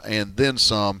 turnovers and then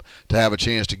some to have a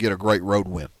chance to get a great road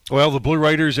win. Well, the Blue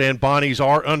Raiders and Bonnies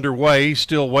are underway,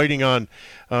 still waiting on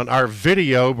our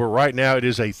video, but right now it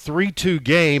is a 3-2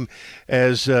 game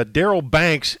as Daryl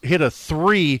Banks hit a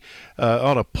 3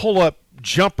 on a pull-up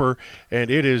jumper,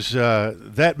 and it is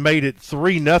that made it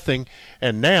 3-0,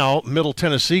 and now Middle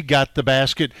Tennessee got the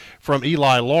basket from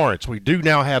Eli Lawrence. We do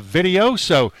now have video,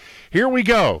 so here we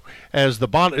go as the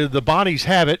Bonnies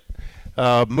have it,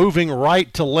 moving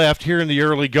right to left here in the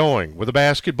early going. With the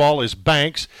basketball is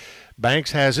Banks.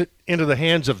 Banks has it into the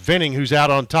hands of Venning, who's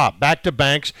out on top. Back to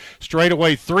Banks,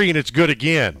 straightaway 3, and it's good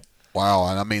again. Wow,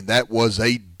 and I mean that was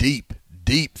a deep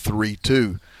 3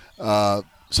 too.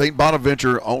 St.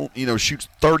 Bonaventure, shoots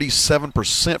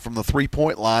 37% from the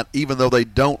three-point line, even though they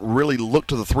don't really look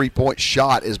to the three-point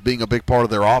shot as being a big part of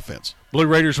their offense. Blue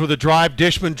Raiders with a drive.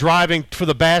 Dishman driving for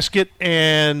the basket,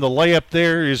 and the layup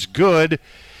there is good.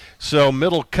 So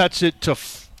Middle cuts it to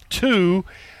 2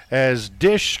 as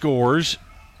Dish scores,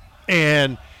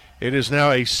 and it is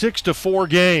now a 6-4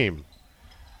 game.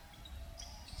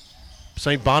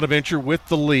 St. Bonaventure with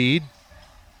the lead.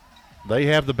 They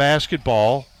have the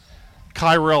basketball.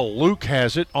 Kyrell Luke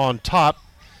has it on top.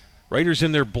 Raiders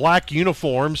in their black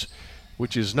uniforms,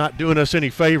 which is not doing us any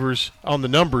favors on the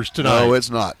numbers tonight. No, it's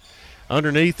not.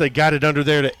 Underneath, they got it under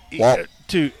there to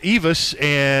Evis,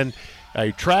 and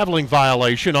a traveling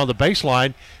violation on the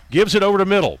baseline gives it over to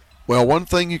Middle. Well, one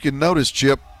thing you can notice,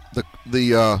 Chip,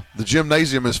 the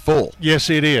gymnasium is full. Yes,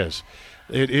 it is.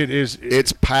 It is.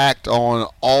 It's packed on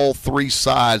all 3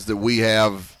 sides that we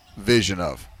have vision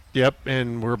of. Yep,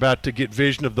 and we're about to get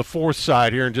vision of the 4th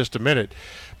side here in just a minute.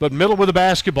 But Middle with the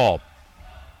basketball.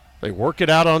 They work it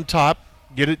out on top,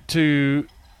 get it to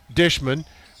Dishman,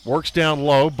 works down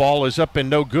low, ball is up and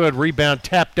no good, rebound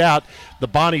tapped out. The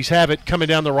Bonnies have it coming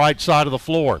down the right side of the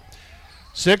floor.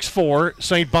 6-4,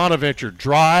 St. Bonaventure,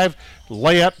 drive,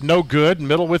 layup, no good,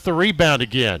 Middle with the rebound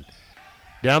again.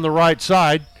 Down the right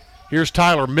side, here's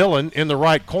Tyler Millen in the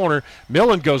right corner.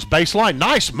 Millen goes baseline.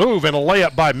 Nice move and a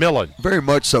layup by Millen. Very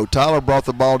much so. Tyler brought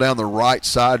the ball down the right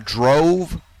side,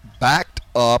 drove, backed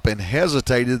up, and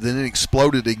hesitated, then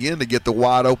exploded again to get the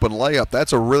wide open layup.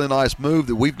 That's a really nice move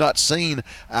that we've not seen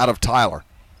out of Tyler.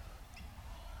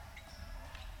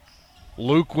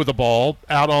 Luke with the ball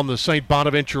out on the St.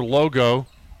 Bonaventure logo.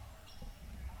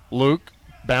 Luke,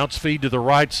 bounce feed to the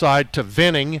right side to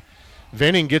Venning.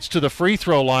 Venning gets to the free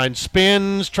throw line,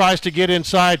 spins, tries to get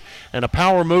inside, and a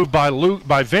power move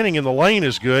by Venning in the lane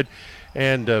is good.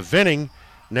 And Venning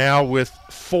now with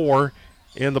 4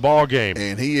 in the ball game.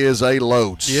 And he is a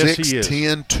load. Yes, he is.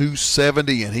 6'10",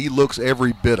 270, and he looks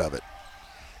every bit of it.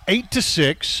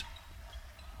 8-6.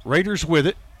 Raiders with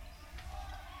it.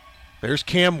 There's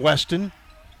Cam Weston.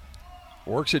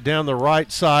 Works it down the right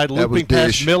side, looping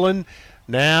past Millen.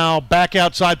 Now back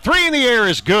outside. 3 in the air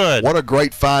is good. What a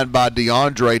great find by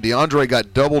DeAndre. DeAndre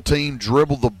got double-teamed,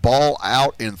 dribbled the ball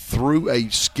out, and threw a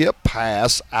skip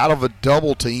pass out of a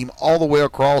double-team all the way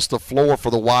across the floor for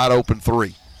the wide-open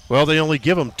 3. Well, they only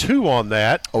give them 2 on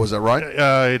that. Oh, is that right?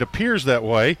 It appears that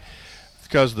way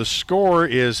because the score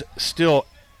is still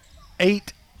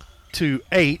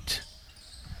 8-8.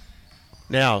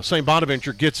 Now, St.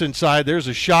 Bonaventure gets inside. There's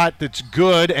a shot that's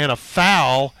good and a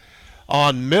foul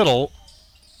on Middle.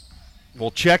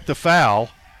 We'll check the foul.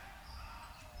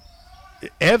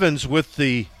 Evans with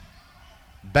the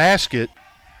basket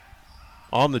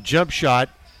on the jump shot,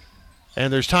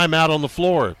 and there's timeout on the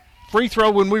floor. Free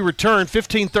throw when we return,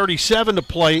 15:37 to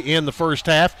play in the first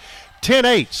half.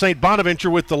 10-8, St. Bonaventure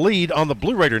with the lead on the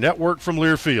Blue Raider Network from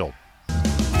Learfield.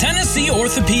 Tennessee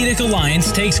Orthopedic Alliance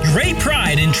takes great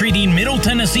pride in treating Middle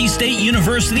Tennessee State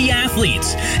University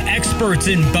athletes. Experts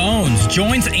in bones,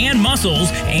 joints, and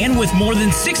muscles, and with more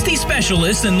than 60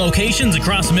 specialists in locations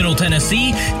across Middle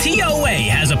Tennessee, TOA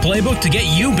has a playbook to get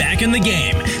you back in the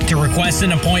game. To request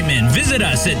an appointment, visit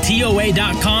us at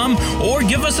TOA.com or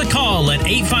give us a call at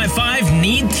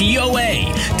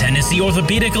 855-NEED-TOA. Tennessee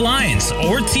Orthopedic Alliance,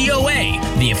 or TOA,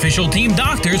 the official team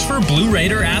doctors for Blue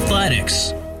Raider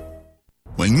Athletics.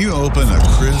 When you open a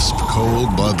crisp,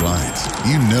 cold Bud Light,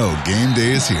 you know game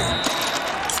day is here.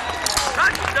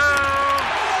 Touchdown!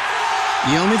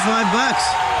 You owe me $5.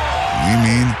 We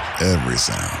mean every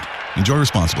sound. Enjoy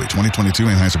responsibly. 2022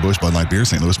 Anheuser-Busch Bud Light Beer,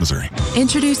 St. Louis, Missouri.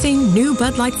 Introducing new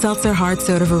Bud Light Seltzer Hard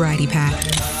Soda Variety Pack.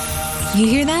 You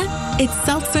hear that? It's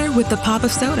seltzer with the pop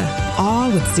of soda,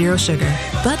 all with zero sugar.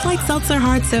 Bud Light Seltzer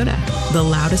Hard Soda, the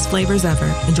loudest flavors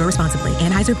ever. Enjoy responsibly.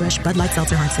 Anheuser-Busch Bud Light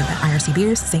Seltzer Hard Soda, IRC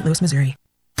Beers, St. Louis, Missouri.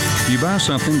 You buy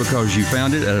something because you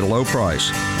found it at a low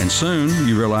price, and soon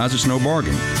you realize it's no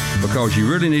bargain because you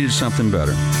really needed something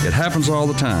better. It happens all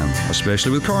the time,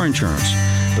 especially with car insurance.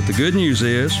 But the good news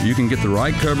is you can get the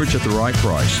right coverage at the right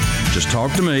price. Just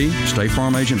talk to me, State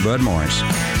Farm Agent Bud Morris.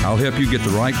 I'll help you get the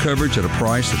right coverage at a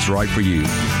price that's right for you.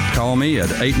 Call me at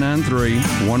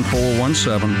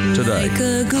 893-1417 today. Like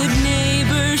a good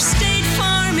neighbor, State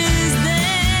Farm is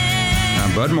there.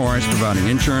 I'm Bud Morris, providing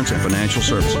insurance and financial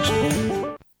services.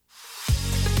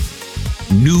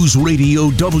 News Radio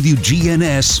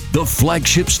WGNS, the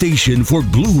flagship station for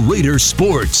Blue Raider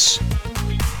sports.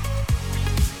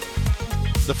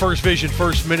 The First Vision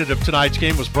first minute of tonight's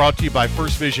game was brought to you by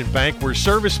First Vision Bank, where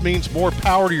service means more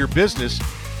power to your business.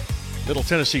 Middle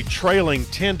Tennessee trailing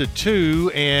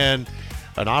 10-2, and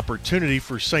an opportunity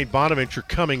for St. Bonaventure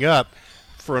coming up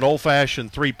for an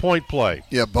old-fashioned three-point play.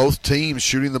 Yeah, both teams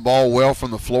shooting the ball well from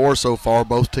the floor so far.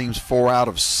 Both teams 4 out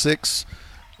of 6.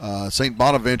 St.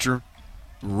 Bonaventure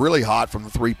really hot from the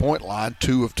three-point line,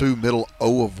 2 of 2, Middle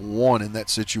 0 of 1 in that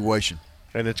situation.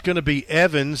 And it's going to be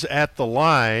Evans at the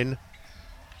line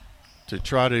to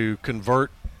try to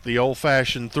convert the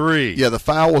old-fashioned three. Yeah, the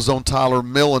foul was on Tyler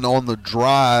Millen on the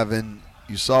drive, and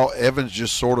you saw Evans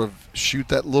just sort of shoot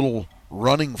that little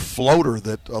running floater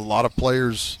that a lot of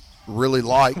players really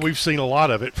like. We've seen a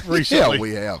lot of it recently. Yeah,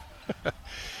 we have.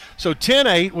 So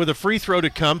 10-8 with a free throw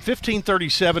to come,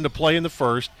 15:37 to play in the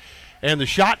first, and the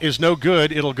shot is no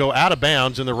good. It'll go out of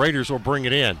bounds, and the Raiders will bring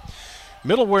it in.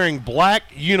 Middle wearing black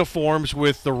uniforms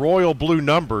with the royal blue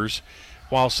numbers,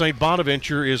 while St.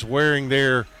 Bonaventure is wearing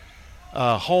their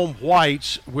home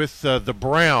whites with the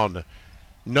brown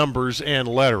numbers and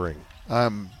lettering.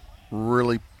 I'm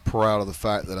really proud of the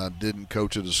fact that I didn't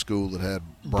coach at a school that had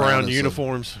brown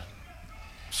uniforms.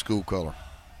 School color.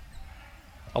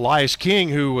 Elias King,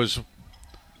 who was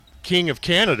King of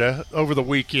Canada over the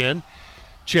weekend,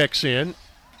 checks in.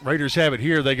 Raiders have it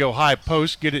here. They go high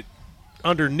post, get it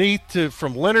underneath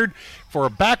from Leonard for a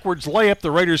backwards layup.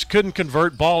 The Raiders couldn't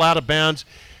convert. Ball out of bounds,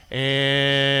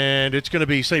 and it's going to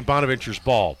be St. Bonaventure's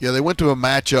ball. Yeah, they went to a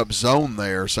matchup zone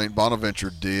there. St.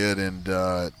 Bonaventure did, and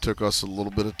it took us a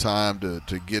little bit of time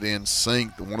to get in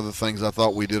sync. One of the things I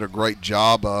thought we did a great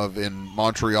job of in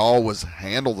Montreal was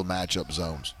handle the matchup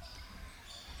zones.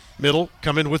 Middle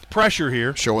coming with pressure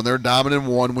here. Showing their diamond in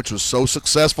one, which was so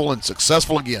successful and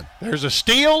successful again. There's a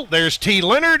steal. There's T.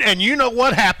 Leonard, and you know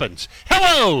what happens.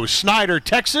 Hello, Snyder,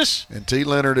 Texas. And T.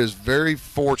 Leonard is very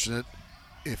fortunate.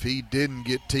 If he didn't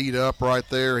get teed up right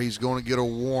there, he's going to get a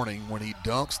warning. When he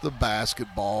dunks the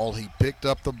basketball, he picked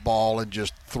up the ball and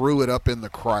just threw it up in the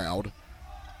crowd.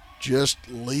 Just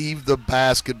leave the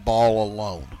basketball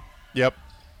alone. Yep.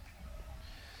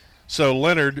 So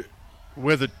Leonard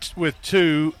with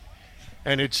two,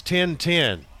 and it's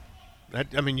 10-10.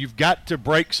 I mean, you've got to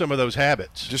break some of those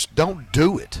habits. Just don't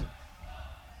do it.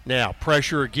 Now,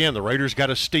 pressure again. The Raiders got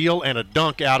a steal and a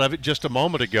dunk out of it just a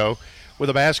moment ago.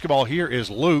 With a basketball here is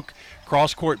Luke.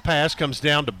 Cross-court pass comes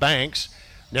down to Banks.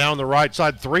 Now on the right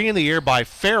side, 3 in the air by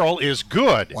Farrell is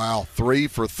good. Wow, 3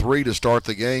 for 3 to start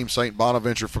the game. St.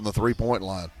 Bonaventure from the three-point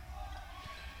line.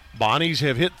 Bonnies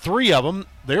have hit 3 of them.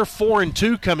 They're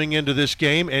 4-2 coming into this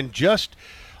game, and just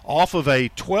off of a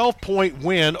 12-point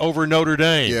win over Notre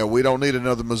Dame. Yeah, we don't need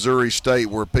another Missouri State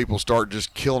where people start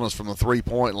just killing us from the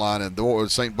three-point line,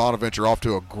 and St. Bonaventure off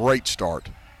to a great start.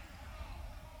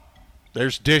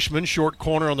 There's Dishman, short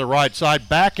corner on the right side.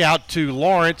 Back out to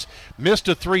Lawrence. Missed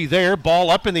a 3 there.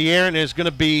 Ball up in the air and is going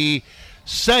to be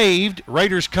saved.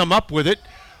 Raiders come up with it.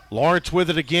 Lawrence with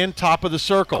it again, top of the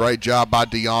circle. Great job by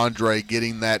DeAndre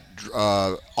getting that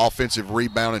offensive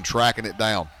rebound and tracking it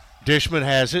down. Dishman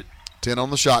has it. 10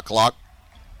 on the shot clock.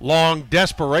 Long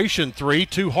desperation 3,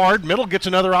 too hard. Middle gets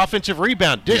another offensive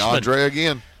rebound. Dishman. DeAndre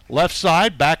again. Left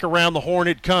side, back around the horn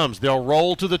it comes. They'll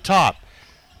roll to the top.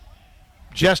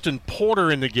 Justin Porter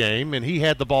in the game, and he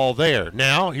had the ball there.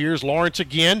 Now, here's Lawrence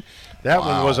again. That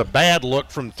one was a bad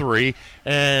look from 3,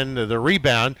 and the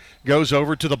rebound goes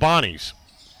over to the Bonnies.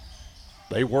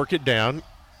 They work it down.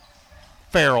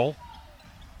 Farrell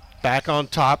back on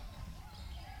top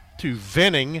to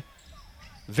Venning.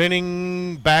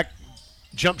 Venning back,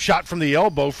 jump shot from the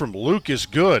elbow from Luke is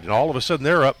good, and all of a sudden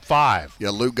they're up 5.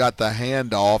 Yeah, Luke got the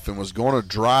handoff and was going to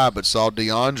drive, but saw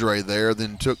DeAndre there,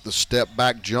 then took the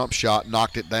step-back jump shot,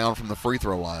 knocked it down from the free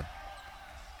throw line.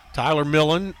 Tyler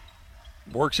Millen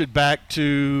works it back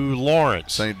to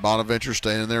Lawrence. St. Bonaventure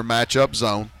staying in their matchup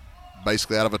zone,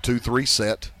 basically out of a 2-3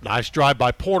 set. Nice drive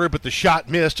by Porter, but the shot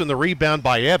missed, and the rebound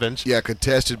by Evans. Yeah,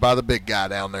 contested by the big guy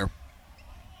down there.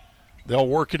 They'll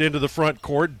work it into the front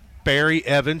court. Barry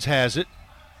Evans has it.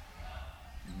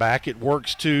 Back it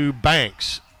works to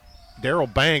Banks.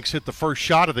 Daryl Banks hit the first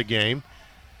shot of the game.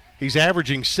 He's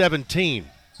averaging 17.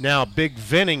 Now Big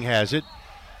Venning has it.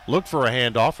 Look for a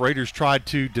handoff. Raiders tried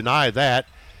to deny that.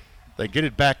 They get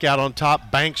it back out on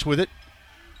top. Banks with it.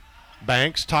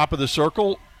 Banks, top of the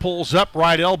circle, pulls up,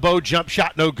 right elbow, jump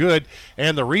shot, no good.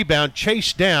 And the rebound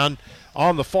chased down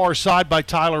on the far side by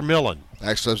Tyler Millen.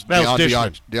 Actually, that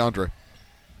was DeAndre.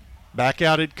 Back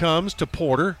out it comes to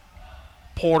Porter.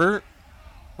 Porter,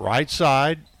 right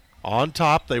side, on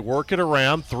top. They work it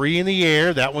around. 3 in the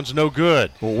air. That one's no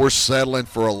good. Well, we're settling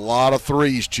for a lot of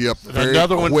threes, Chip.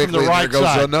 Another one from the right there goes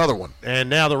side. Another one. And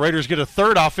now the Raiders get a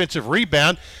third offensive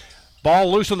rebound.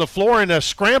 Ball loose on the floor in a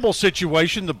scramble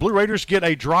situation. The Blue Raiders get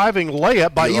a driving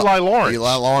layup by Eli Lawrence.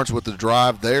 Eli Lawrence with the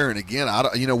drive there. And again,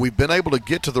 we've been able to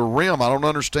get to the rim. I don't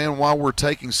understand why we're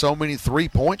taking so many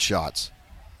three-point shots.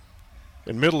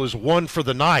 And Middle is 1 for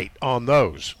the night on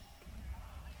those.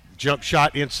 Jump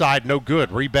shot inside, no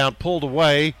good. Rebound pulled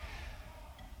away.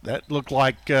 That looked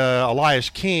like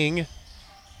Elias King.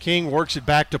 King works it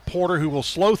back to Porter, who will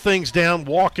slow things down,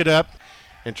 walk it up,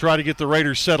 and try to get the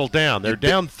Raiders settled down. They're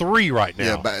down 3 right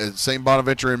now. Yeah, St.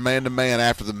 Bonaventure in man-to-man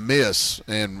after the miss,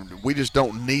 and we just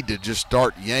don't need to just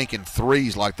start yanking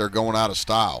threes like they're going out of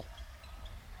style.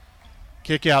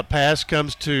 Kick-out pass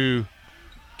comes to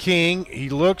King. He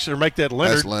looks or make that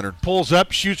Leonard. That's Leonard. Pulls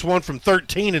up, shoots one from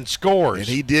 13 and scores. And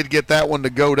he did get that one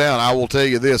to go down. I will tell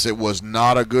you this, it was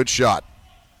not a good shot.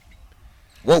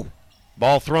 Whoa.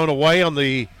 Ball thrown away on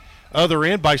the other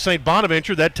end by St.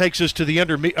 Bonaventure. That takes us to the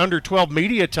under 12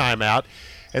 media timeout,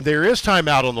 and there is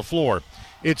timeout on the floor.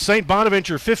 It's St.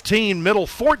 Bonaventure 15, Middle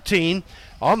 14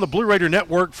 on the Blue Raider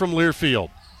Network from Learfield.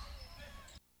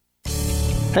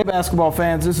 Hey basketball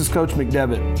fans, this is Coach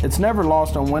McDevitt. It's never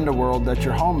lost on Window World that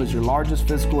your home is your largest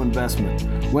physical investment.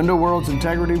 Window World's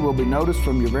integrity will be noticed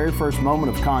from your very first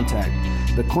moment of contact.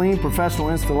 The clean, professional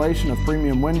installation of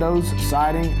premium windows,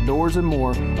 siding, doors, and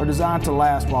more are designed to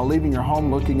last while leaving your home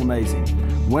looking amazing.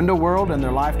 Window World and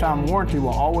their lifetime warranty will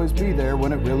always be there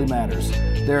when it really matters.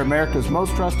 They're America's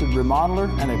most trusted remodeler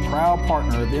and a proud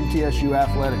partner of MTSU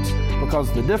Athletics because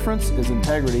the difference is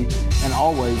integrity and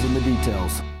always in the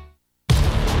details.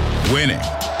 Winning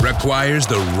requires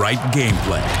the right game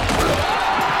plan.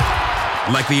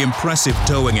 Like the impressive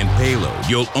towing and payload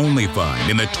you'll only find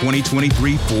in the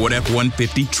 2023 Ford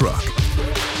F-150 truck.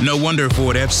 No wonder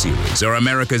Ford F-Series are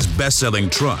America's best-selling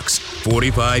trucks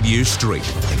 45 years straight.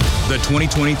 The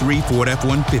 2023 Ford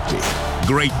F-150.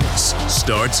 Greatness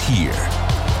starts here.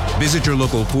 Visit your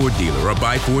local Ford dealer or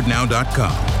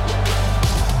buyfordnow.com.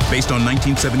 Based on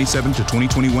 1977 to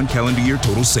 2021 calendar year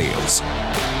total sales.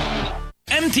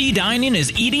 MT Dining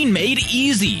is eating made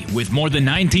easy. With more than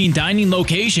 19 dining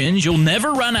locations, you'll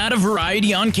never run out of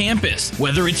variety on campus.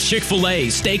 Whether it's Chick-fil-A,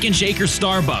 Steak and Shake, or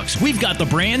Starbucks, we've got the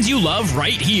brands you love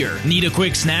right here. Need a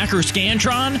quick snack or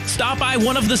Scantron? Stop by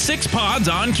one of the 6 pods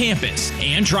on campus.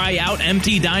 And try out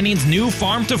MT Dining's new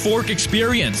Farm to Fork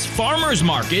experience. Farmers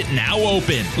Market now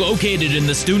open. Located in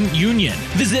the Student Union.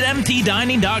 Visit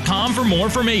mtdining.com for more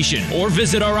information. Or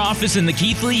visit our office in the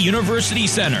Keithley University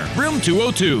Center, room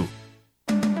 202.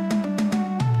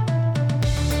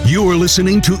 You're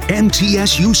listening to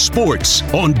MTSU Sports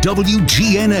on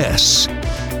WGNS.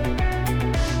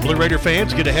 Blue Raider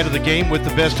fans, get ahead of the game with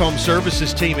the best home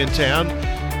services team in town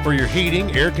for your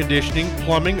heating, air conditioning,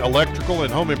 plumbing, electrical,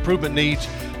 and home improvement needs.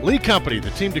 Lee Company,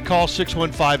 the team to call,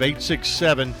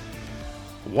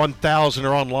 615-867-1000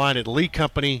 or online at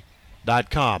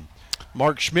leecompany.com.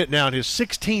 Mark Schmidt now in his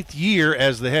 16th year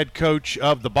as the head coach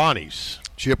of the Bonnies.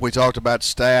 Chip, we talked about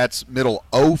stats. Middle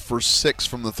 0 for 6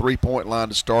 from the three-point line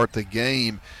to start the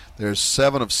game. There's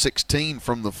 7 of 16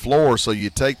 from the floor, so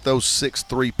you take those 6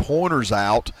 three-pointers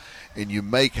out and you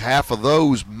make half of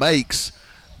those makes.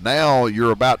 Now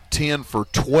you're about 10 for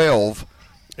 12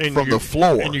 from the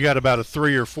floor. And you got about a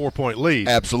 3 or 4 point lead.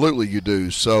 Absolutely you do.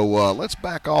 So let's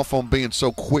back off on being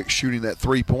so quick shooting that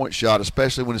three-point shot,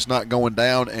 especially when it's not going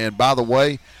down. And by the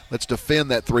way, let's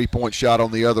defend that three-point shot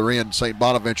on the other end. St.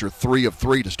 Bonaventure 3 of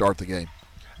 3 to start the game.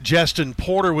 Justin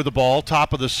Porter with the ball,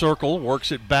 top of the circle,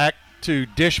 works it back to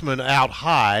Dishman out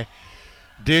high.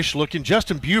 Dish looking.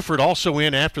 Justin Buford also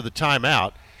in after the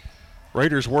timeout.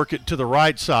 Raiders work it to the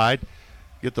right side.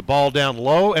 Get the ball down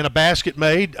low, and a basket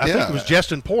made. I think it was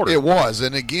Justin Porter. It was.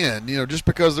 And, again, just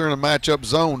because they're in a matchup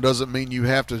zone doesn't mean you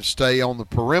have to stay on the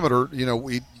perimeter.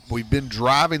 We've been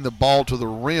driving the ball to the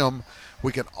rim.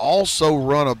 We can also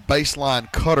run a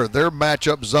baseline cutter. Their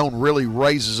matchup zone really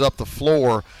raises up the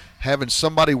floor. Having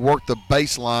somebody work the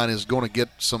baseline is going to get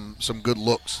some good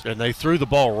looks. And they threw the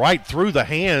ball right through the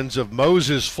hands of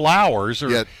Moses Flowers.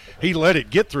 He let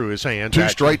it get through his hands. Two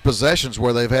straight possessions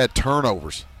where they've had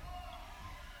turnovers.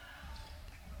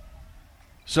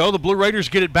 So the Blue Raiders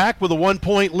get it back with a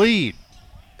 1-point lead.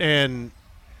 And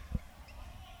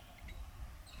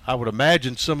I would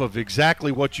imagine some of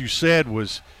exactly what you said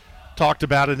was talked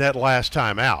about in that last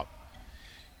time out.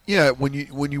 Yeah, when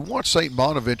you watch St.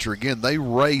 Bonaventure again, they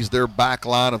raise their back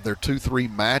line of their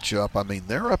 2-3 matchup. I mean,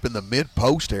 they're up in the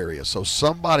mid-post area, so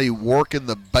somebody working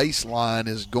the baseline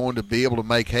is going to be able to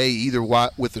make hay either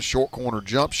with a short corner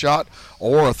jump shot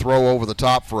or a throw over the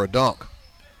top for a dunk.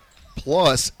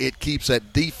 Plus, it keeps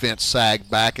that defense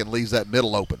sagged back and leaves that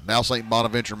middle open. Now St.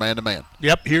 Bonaventure man-to-man.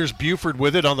 Yep, here's Buford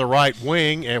with it on the right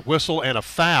wing, a whistle and a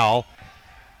foul,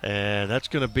 and that's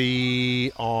going to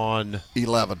be on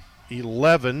 11,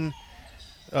 Anur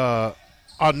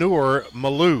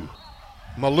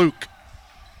Maluk.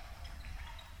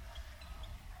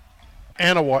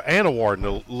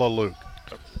 Anwar Laluk.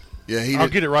 Yeah, I'll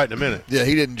get it right in a minute. Yeah,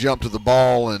 he didn't jump to the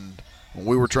ball, and when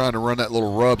we were trying to run that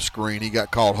little rub screen, he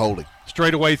got called holding.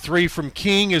 Straightaway three from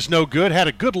King is no good. Had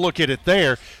a good look at it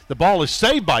there. The ball is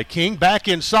saved by King. Back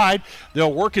inside.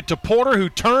 They'll work it to Porter, who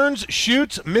turns,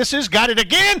 shoots, misses, got it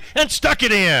again, and stuck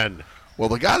it in. Well,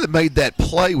 the guy that made that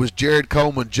play was Jared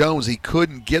Coleman-Jones. He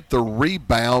couldn't get the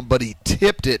rebound, but he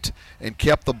tipped it and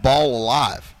kept the ball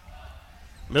alive.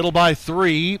 Middle by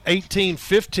 3,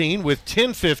 18-15 with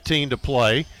 10:15 to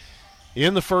play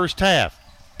in the first half.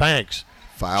 Banks.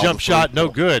 Foul. Jump shot, no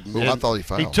good. Ooh, I thought he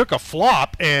fouled. He took a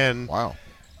flop, and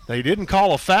they didn't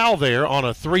call a foul there on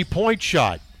a three-point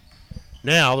shot.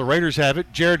 Now the Raiders have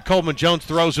it. Jared Coleman-Jones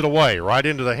throws it away right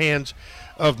into the hands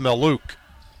of Maluk.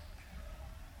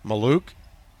 Maluk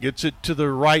gets it to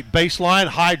the right baseline.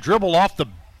 High dribble off the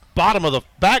bottom of the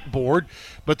backboard,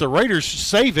 but the Raiders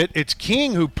save it. It's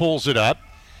King who pulls it up.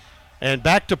 And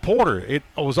back to Porter. It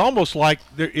was almost like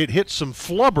it hit some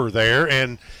flubber there,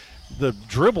 and the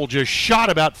dribble just shot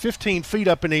about 15 feet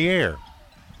up in the air.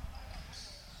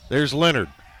 There's Leonard.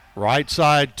 Right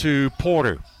side to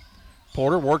Porter.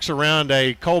 Porter works around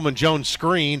a Coleman-Jones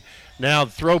screen. Now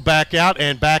throw back out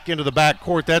and back into the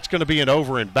backcourt. That's going to be an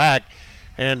over and back.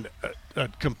 And a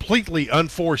completely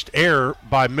unforced error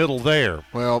by Middle there.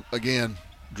 Well, again,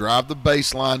 drive the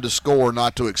baseline to score,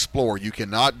 not to explore. You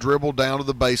cannot dribble down to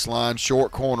the baseline,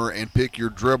 short corner, and pick your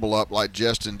dribble up like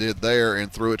Justin did there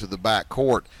and threw it to the back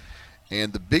court.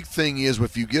 And the big thing is,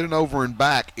 if you get an over and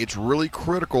back, it's really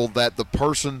critical that the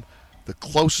person the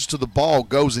closest to the ball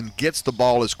goes and gets the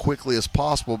ball as quickly as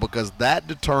possible, because that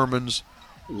determines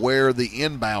where the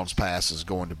inbounds pass is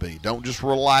going to be. Don't just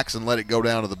relax and let it go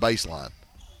down to the baseline.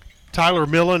 Tyler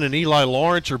Millen and Eli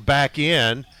Lawrence are back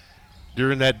in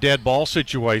during that dead ball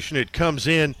situation. It comes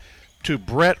in to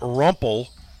Brett Rumpel.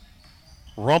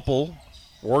 Rumpel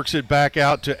works it back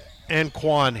out to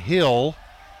Anquan Hill.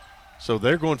 So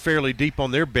they're going fairly deep on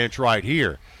their bench right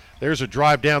here. There's a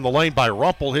drive down the lane by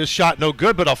Rumpel. His shot no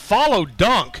good, but a follow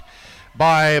dunk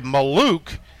by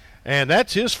Maluk. And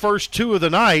that's his first two of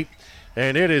the night.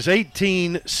 And it is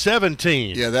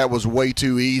 18-17. Yeah, that was way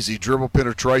too easy. Dribble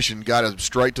penetration got him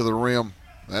straight to the rim.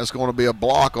 That's going to be a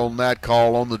block on that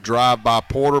call on the drive by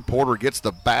Porter. Porter gets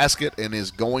the basket and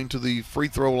is going to the free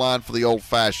throw line for the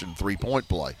old-fashioned three-point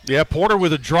play. Yeah, Porter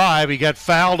with a drive. He got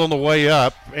fouled on the way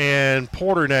up. And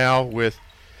Porter now with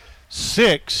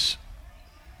 6.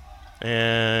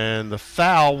 And the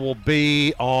foul will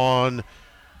be on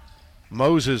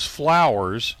Moses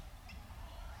Flowers.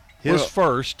 His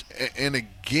first. And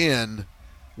again,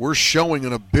 we're showing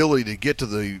an ability to get to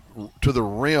the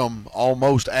rim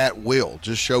almost at will.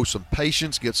 Just show some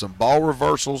patience, get some ball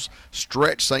reversals,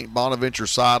 stretch St. Bonaventure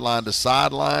sideline to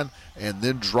sideline, and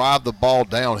then drive the ball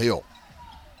downhill.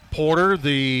 Porter,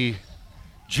 the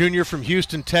junior from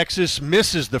Houston, Texas,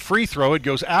 misses the free throw. It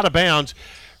goes out of bounds.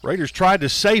 Raiders tried to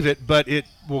save it, but it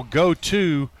will go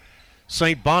to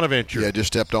St. Bonaventure. Yeah, just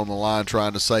stepped on the line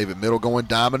trying to save it. Middle going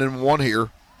diamond in one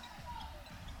here.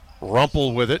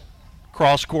 Rumpel with it.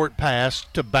 Cross-court pass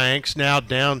to Banks. Now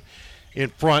down in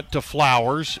front to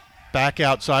Flowers. Back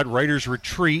outside. Raiders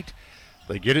retreat.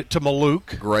 They get it to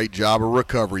Maluk. Great job of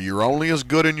recovery. You're only as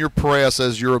good in your press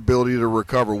as your ability to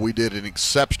recover. We did an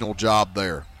exceptional job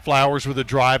there. Flowers with a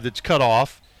drive that's cut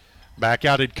off. Back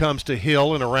out it comes to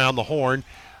Hill and around the horn.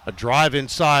 A drive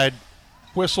inside.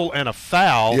 Whistle and a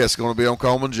foul. Yeah, it's going to be on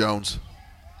Coleman-Jones.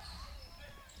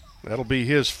 That'll be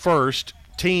his first.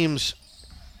 Team's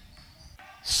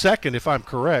second, if I'm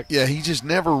correct. Yeah, he just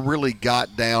never really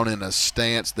got down in a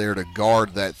stance there to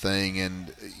guard that thing.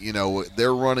 And, you know,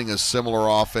 they're running a similar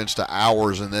offense to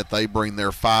ours in that they bring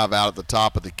their 5 out at the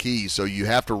top of the key. So you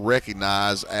have to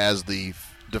recognize, as the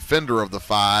defender of the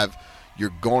 5,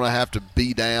 you're going to have to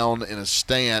be down in a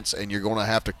stance and you're going to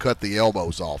have to cut the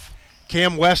elbows off.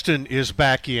 Cam Weston is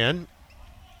back in.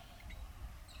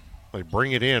 They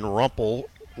bring it in. Rumpel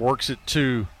works it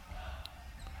to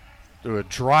a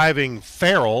driving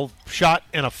Farrell, shot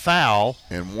and a foul.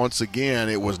 And once again,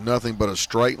 it was nothing but a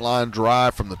straight line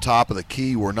drive from the top of the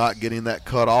key. We're not getting that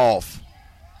cut off.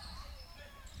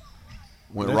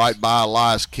 Went right by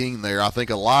Elias King there. I think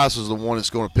Elias is the one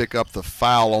that's going to pick up the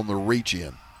foul on the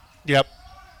reach-in. Yep.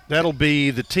 That'll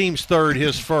be the team's third,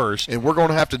 his first. And we're going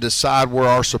to have to decide where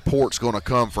our support's going to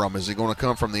come from. Is it going to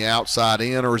come from the outside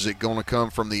in, or is it going to come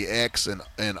from the X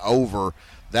and over?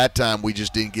 That time we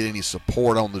just didn't get any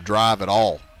support on the drive at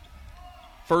all.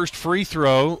 First free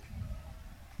throw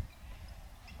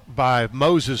by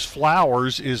Moses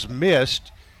Flowers is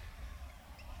missed.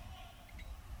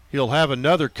 He'll have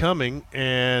another coming,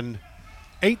 and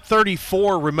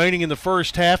 8:34 remaining in the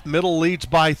first half. Middle leads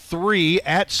by 3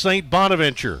 at St.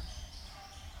 Bonaventure.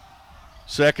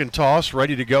 Second toss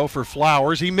ready to go for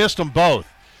Flowers. He missed them both.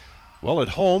 Well, at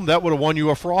home, that would have won you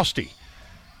a Frosty.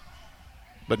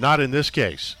 But not in this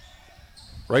case.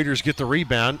 Raiders get the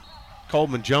rebound.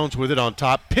 Coleman Jones with it on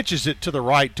top. Pitches it to the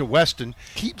right to Weston.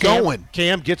 Keep going.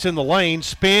 Cam gets in the lane.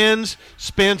 Spins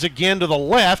again to the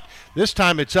left. This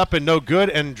time it's up and no good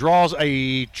and draws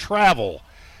a travel.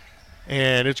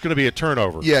 And it's going to be a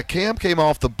turnover. Yeah, Cam came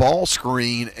off the ball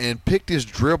screen and picked his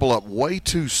dribble up way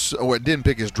too – well, it didn't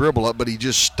pick his dribble up, but he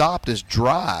just stopped his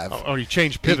drive. Oh, he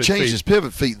changed pivot feet. He changed his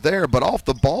pivot feet there, but off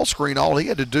the ball screen, all he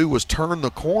had to do was turn the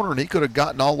corner, and he could have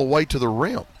gotten all the way to the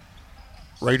rim.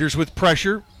 Raiders with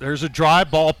pressure. There's a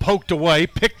drive ball poked away.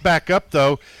 Picked back up,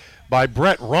 though, by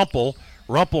Brett Rumpel.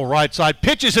 Rumpel right side.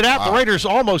 Pitches it out. Wow. The Raiders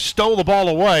almost stole the ball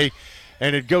away,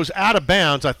 and it goes out of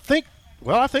bounds. I think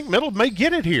Middle may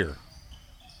get it here.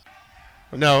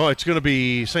 No, it's going to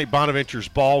be St. Bonaventure's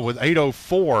ball with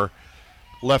 8:04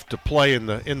 left to play in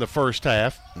the first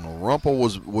half. Rumpel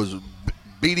was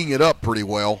beating it up pretty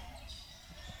well.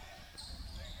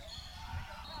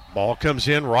 Ball comes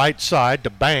in right side to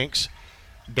Banks.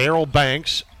 Daryl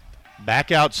Banks back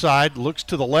outside, looks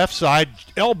to the left side.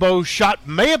 Elbow shot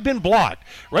may have been blocked.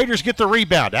 Raiders get the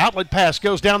rebound. Outlet pass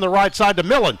goes down the right side to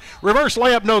Millen. Reverse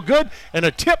layup no good, and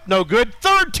a tip no good.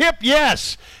 Third tip,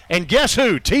 yes. And guess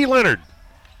who? T. Leonard.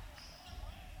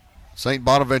 St.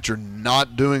 Bonaventure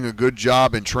not doing a good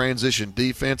job in transition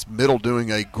defense. Middle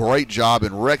doing a great job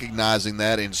in recognizing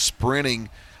that and sprinting,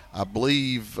 I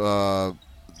believe, the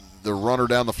runner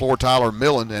down the floor, Tyler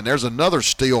Millen. And there's another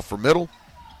steal for Middle.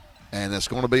 And it's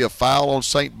going to be a foul on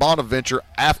St. Bonaventure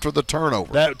after the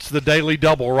turnover. That's the daily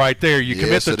double right there. You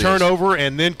commit the turnover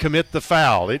and then commit the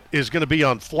foul. It is going to be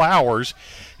on Flowers,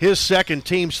 his second,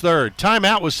 team's third.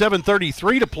 Timeout with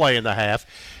 7:33 to play in the half.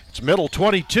 It's Middle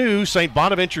 22, St.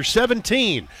 Bonaventure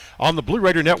 17 on the Blue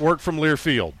Raider Network from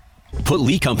Learfield. Put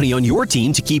Lee Company on your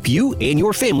team to keep you and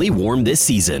your family warm this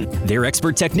season. Their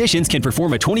expert technicians can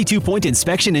perform a 22-point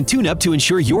inspection and tune-up to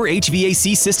ensure your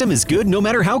HVAC system is good no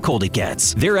matter how cold it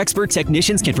gets. Their expert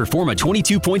technicians can perform a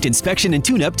 22-point inspection and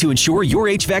tune-up to ensure your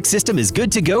HVAC system is good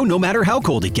to go no matter how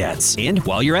cold it gets. And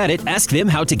while you're at it, ask them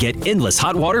how to get endless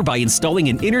hot water by installing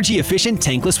an energy-efficient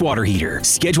tankless water heater.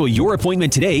 Schedule your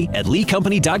appointment today at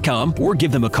leecompany.com or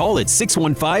give them a call at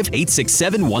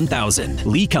 615-867-1000.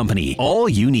 Lee Company, all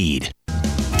you need.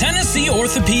 Tennessee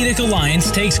Orthopedic Alliance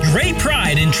takes great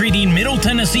pride in treating Middle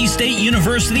Tennessee State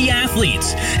University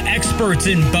athletes. Experts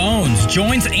in bones,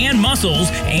 joints, and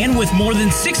muscles, and with more than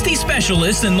 60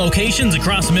 specialists in locations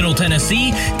across Middle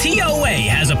Tennessee, TOA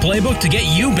has a playbook to get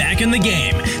you back in the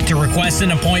game. To request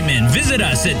an appointment, visit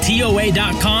us at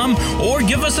TOA.com or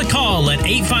give us a call at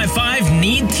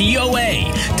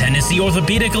 855-NEED-TOA. Tennessee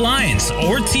Orthopedic Alliance,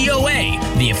 or TOA,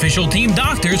 the official team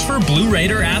doctors for Blue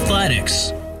Raider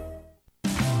Athletics.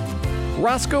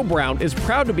 Roscoe Brown is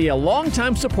proud to be a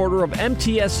longtime supporter of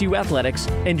MTSU Athletics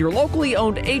and your locally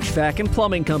owned HVAC and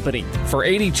plumbing company. For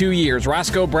 82 years,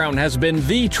 Roscoe Brown has been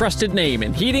the trusted name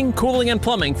in heating, cooling, and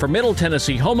plumbing for Middle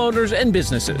Tennessee homeowners and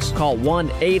businesses. Call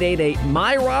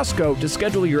 1-888-MY-ROSCOE to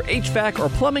schedule your HVAC or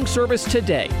plumbing service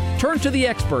today. Turn to the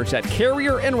experts at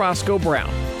Carrier and Roscoe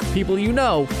Brown. People you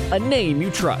know, a name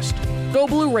you trust. Go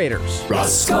Blue Raiders.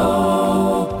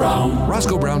 Roscoe Brown.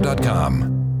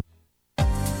 RoscoeBrown.com.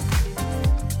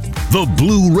 The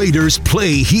Blue Raiders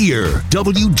play here.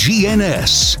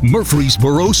 WGNS,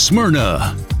 Murfreesboro,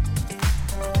 Smyrna.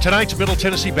 Tonight's Middle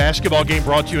Tennessee basketball game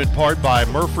brought to you in part by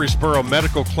Murfreesboro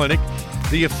Medical Clinic,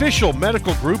 the official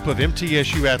medical group of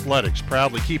MTSU Athletics,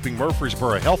 proudly keeping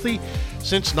Murfreesboro healthy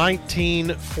since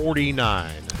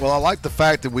 1949. Well, I like the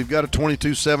fact that we've got a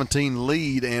 22-17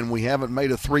 lead and we haven't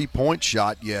made a three-point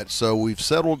shot yet, so we've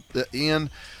settled in.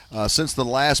 Since the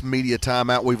last media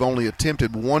timeout, we've only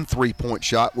attempted one three-point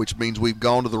shot, which means we've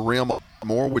gone to the rim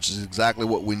more, which is exactly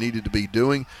what we needed to be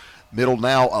doing. Middle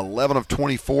now 11 of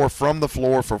 24 from the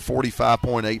floor for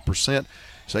 45.8%.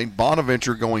 St.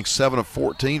 Bonaventure going 7 of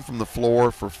 14 from the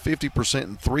floor for 50%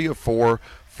 and 3 of 4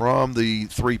 from the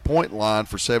three-point line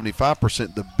for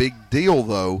 75%. The big deal,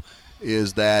 though,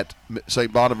 is that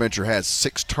St. Bonaventure has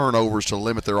 6 turnovers to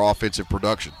limit their offensive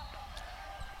production.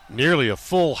 Nearly a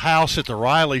full house at the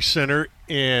Riley Center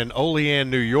in Olean,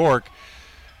 New York.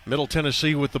 Middle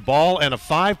Tennessee with the ball and a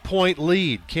 5-point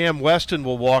lead. Cam Weston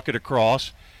will walk it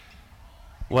across.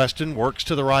 Weston works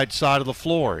to the right side of the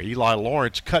floor. Eli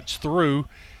Lawrence cuts through.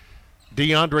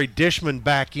 DeAndre Dishman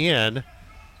back in.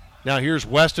 Now here's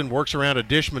Weston, works around a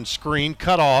Dishman screen,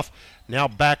 cut off. Now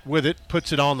back with it,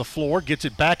 puts it on the floor, gets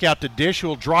it back out to Dish,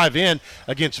 who'll drive in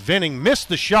against Venning. Missed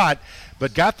the shot,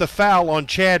 but got the foul on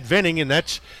Chad Venning, and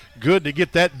that's good to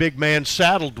get that big man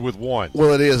saddled with one.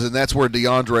 Well, it is, and that's where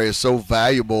DeAndre is so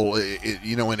valuable,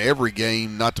 in every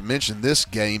game, not to mention this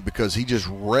game, because he just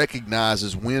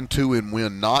recognizes when to and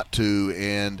when not to,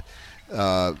 and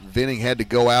Venning had to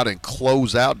go out and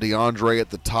close out DeAndre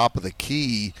at the top of the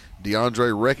key.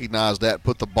 DeAndre recognized that,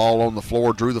 put the ball on the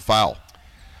floor, drew the foul.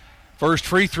 First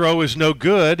free throw is no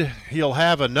good. He'll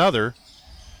have another.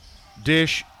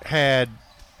 Dish had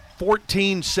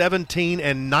 14, 17,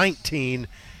 and 19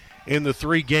 in the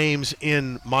 3 games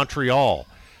in Montreal.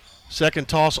 Second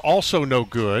toss also no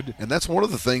good. And that's one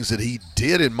of the things that he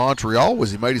did in Montreal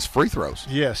was he made his free throws.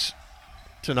 Yes.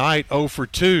 Tonight, 0 for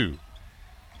 2.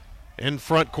 In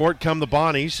front court come the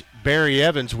Bonnies. Barry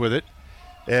Evans with it.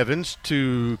 Evans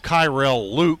to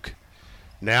Kyrell Luke.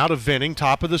 Now to Venning,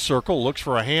 top of the circle, looks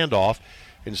for a handoff.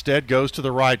 Instead goes to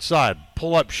the right side.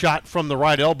 Pull-up shot from the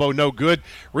right elbow, no good.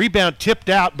 Rebound tipped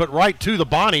out, but right to the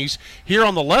Bonnies. Here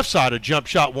on the left side, a jump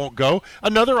shot won't go.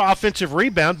 Another offensive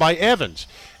rebound by Evans.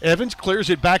 Evans clears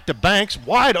it back to Banks,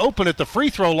 wide open at the free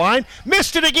throw line.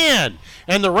 Missed it again.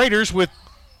 And the Raiders will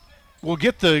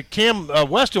get the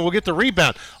Weston will get the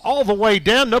rebound all the way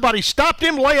down. Nobody stopped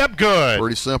him. Layup good.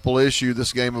 Pretty simple issue,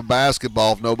 this game of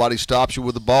basketball. If nobody stops you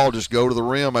with the ball, just go to the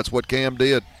rim. That's what Cam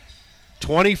did.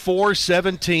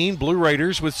 24-17, Blue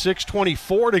Raiders with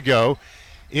 6:24 to go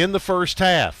in the first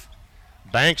half.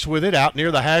 Banks with it out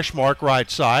near the hash mark right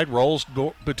side, rolls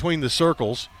between the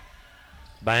circles.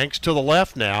 Banks to the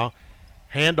left now.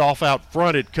 Handoff out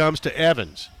front, it comes to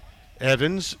Evans.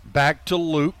 Evans back to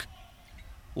Luke.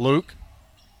 Luke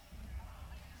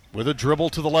with a dribble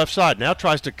to the left side. Now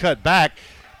tries to cut back.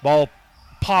 Ball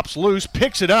pops loose,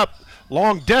 picks it up.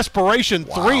 Long desperation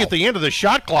three at the end of the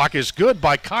shot clock is good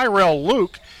by Kyrell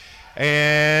Luke.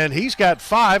 And he's got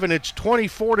 5, and it's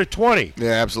 24-20.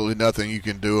 Yeah, absolutely nothing you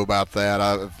can do about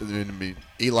that.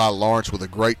 Eli Lawrence with a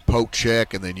great poke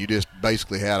check, and then you just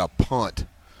basically had a punt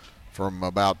from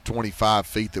about 25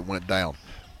 feet that went down.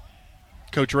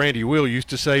 Coach Randy Will used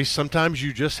to say, sometimes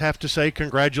you just have to say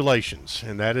congratulations,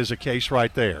 and that is a case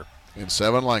right there. In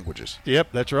 7 languages.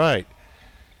 Yep, that's right.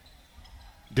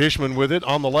 Dishman with it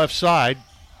on the left side,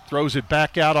 throws it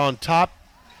back out on top.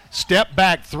 Step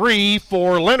back 3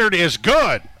 for Leonard is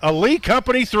good. A Lee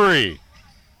Company 3.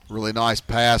 Really nice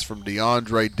pass from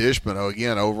DeAndre Dishman, who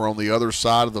again over on the other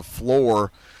side of the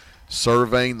floor,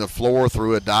 surveying the floor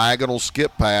through a diagonal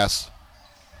skip pass.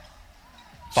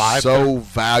 5. So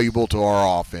valuable to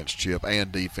our offense, Chip,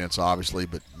 and defense, obviously.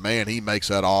 But, man, he makes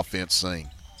that offense sing.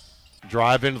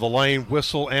 Drive into the lane,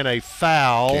 whistle, and a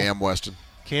foul.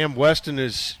 Cam Weston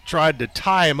has tried to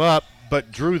tie him up,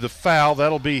 but drew the foul.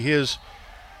 That'll be his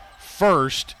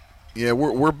first. Yeah,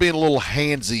 we're being a little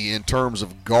handsy in terms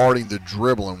of guarding the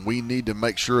dribbling. We need to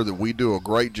make sure that we do a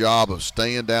great job of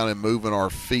staying down and moving our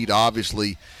feet.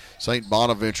 Obviously, St.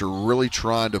 Bonaventure really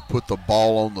trying to put the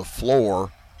ball on the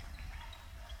floor.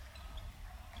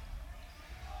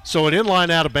 So an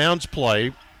inline out-of-bounds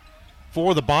play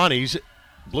for the Bonnies.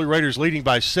 Blue Raiders leading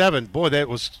by 7. Boy, that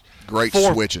was great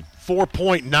switching.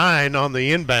 4.9 on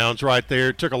the inbounds right there.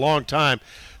 It took a long time.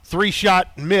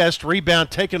 3-shot missed.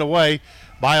 Rebound taken away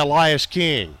by Elias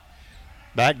King.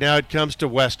 Back now it comes to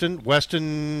Weston.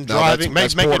 Weston driving.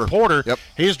 That's make Porter. it Porter. Yep.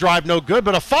 His drive no good,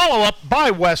 but a follow-up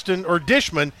by Weston or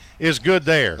Dishman is good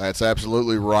there. That's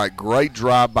absolutely right. Great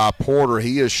drive by Porter.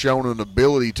 He has shown an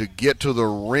ability to get to the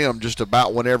rim just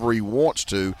about whenever he wants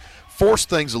to. Force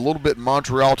things a little bit in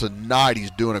Montreal tonight.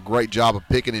 He's doing a great job of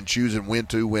picking and choosing when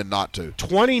to, when not to.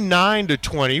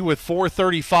 29-20 with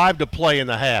 4:35 to play in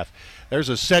the half. There's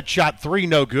a set shot 3,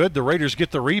 no good. The Raiders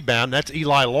get the rebound. That's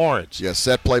Eli Lawrence. Yeah,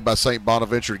 set play by St.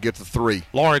 Bonaventure to get the 3.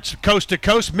 Lawrence coast to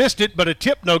coast, missed it, but a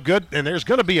tip no good, and there's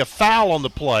going to be a foul on the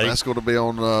play. That's going to be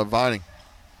on Vining.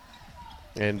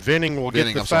 And Venning will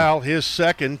get the foul, his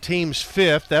second, team's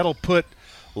 5th. That'll put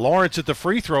Lawrence at the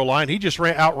free throw line. He just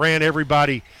outran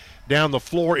everybody down the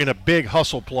floor in a big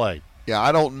hustle play. Yeah,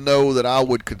 I don't know that I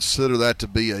would consider that to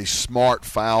be a smart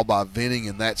foul by Venning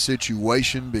in that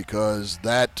situation, because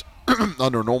that,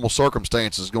 under normal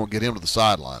circumstances, is going to get him to the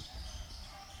sideline.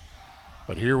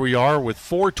 But here we are with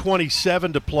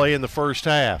 4:27 to play in the first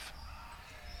half.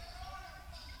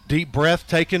 Deep breath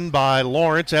taken by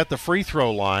Lawrence at the free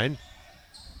throw line.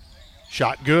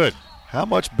 Shot good. How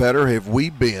much better have we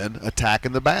been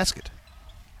attacking the basket?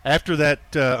 After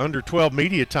that under 12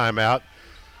 media timeout,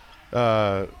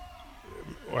 after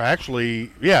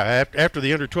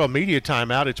the under 12 media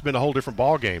timeout, it's been a whole different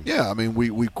ball game. Yeah, I mean,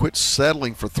 we quit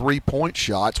settling for 3-point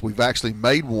shots. We've actually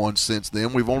made one since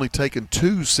then. We've only taken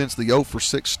 2 since the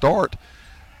 0-for-6 start,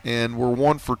 and we're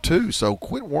 1 for 2. So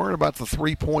quit worrying about the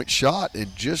 3-point shot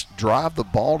and just drive the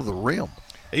ball to the rim.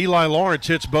 Eli Lawrence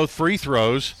hits both free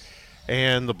throws,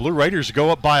 and the Blue Raiders go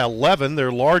up by 11,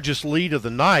 their largest lead of the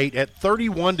night, at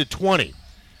 31-20.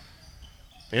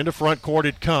 Into front court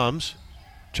it comes.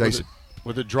 Chase it.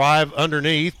 With a drive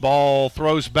underneath, ball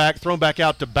thrown back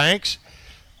out to Banks.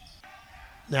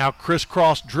 Now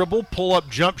crisscross dribble, pull up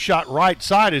jump shot right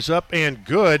side is up and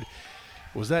good.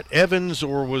 Was that Evans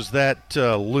or was that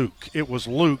Luke? It was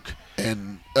Luke.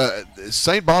 And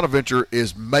St. Bonaventure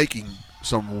is making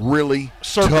some really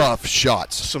tough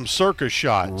shots. Some circus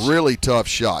shots. Really tough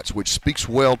shots, which speaks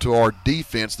well to our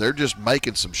defense. They're just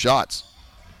making some shots.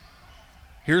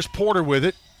 Here's Porter with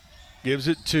it. Gives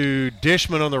it to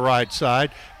Dishman on the right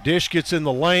side. Dish gets in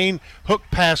the lane. Hook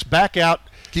pass back out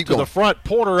to the front.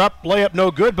 Porter up, layup no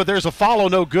good, but there's a follow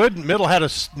no good. Middle had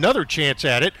another chance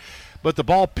at it, but the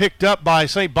ball picked up by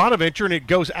St. Bonaventure, and it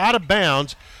goes out of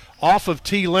bounds off of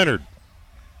T. Leonard.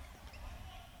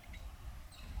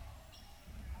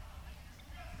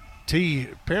 T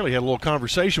apparently had a little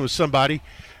conversation with somebody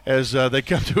as they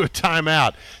come to a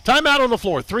timeout. Timeout on the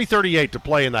floor, 3:38 to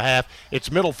play in the half.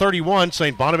 It's Middle 31,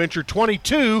 St. Bonaventure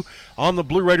 22 on the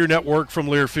Blue Raider Network from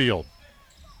Learfield.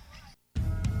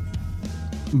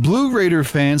 Blue Raider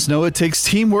fans know it takes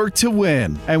teamwork to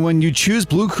win, and when you choose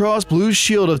Blue Cross Blue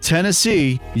Shield of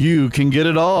Tennessee, you can get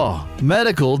it all.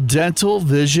 Medical, dental,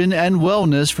 vision, and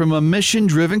wellness from a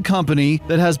mission-driven company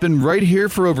that has been right here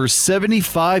for over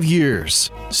 75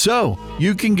 years. So,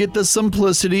 you can get the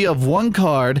simplicity of one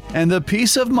card and the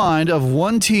peace of mind of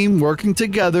one team working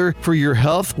together for your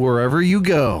health wherever you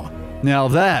go. Now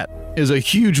that is a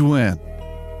huge win.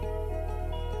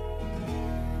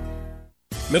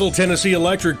 Middle Tennessee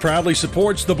Electric proudly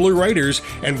supports the Blue Raiders,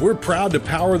 and we're proud to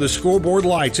power the scoreboard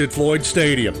lights at Floyd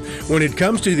Stadium. When it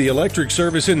comes to the electric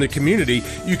service in the community,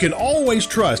 you can always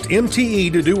trust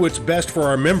MTE to do what's best for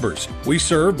our members. We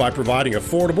serve by providing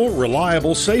affordable,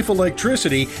 reliable, safe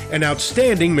electricity and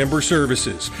outstanding member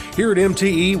services. Here at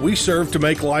MTE, we serve to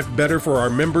make life better for our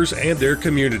members and their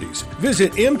communities.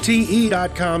 Visit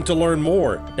MTE.com to learn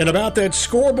more. And about that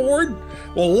scoreboard,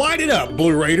 well, light it up,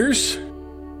 Blue Raiders.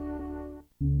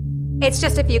 It's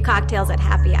just a few cocktails at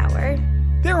happy hour.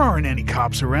 There aren't any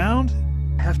cops around.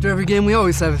 After every game, we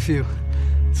always have a few.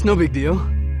 It's no big deal.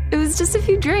 It was just a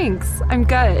few drinks. I'm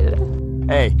good.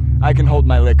 Hey, I can hold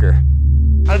my liquor.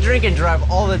 I drink and drive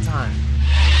all the time.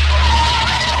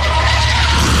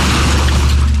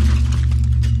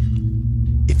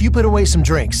 If you put away some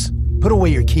drinks, put away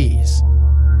your keys.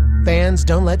 Fans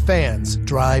don't let fans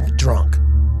drive drunk.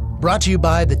 Brought to you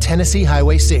by the Tennessee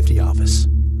Highway Safety Office.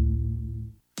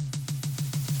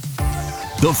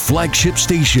 The flagship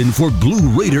station for Blue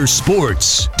Raider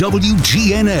sports,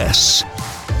 WGNS.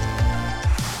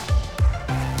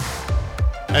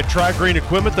 At Tri-Green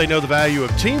Equipment, they know the value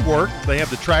of teamwork. They have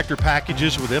the tractor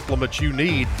packages with implements you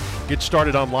need. Get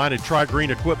started online at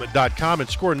TriGreenEquipment.com and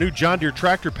score a new John Deere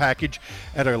tractor package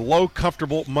at a low,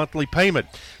 comfortable monthly payment.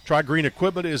 Tri-Green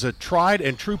Equipment is a tried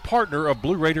and true partner of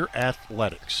Blue Raider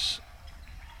Athletics.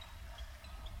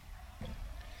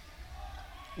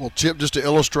 Well, Chip, just to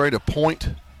illustrate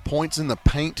points in the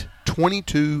paint,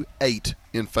 22-8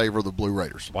 in favor of the Blue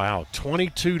Raiders. Wow,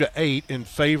 22-8 in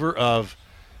favor of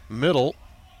Middle.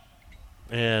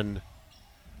 And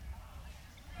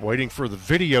waiting for the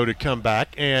video to come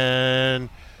back. And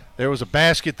there was a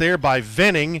basket there by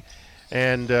Venning.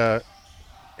 And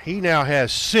he now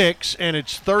has 6, and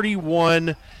it's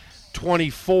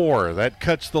 31-24. That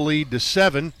cuts the lead to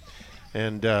 7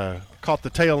 and caught the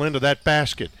tail end of that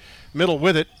basket. Middle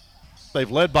with it. They've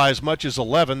led by as much as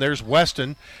 11. There's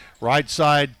Weston. Right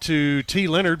side to T.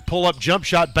 Leonard. Pull-up jump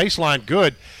shot, baseline,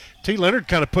 good. T. Leonard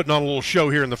kind of putting on a little show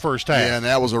here in the first half. Yeah, and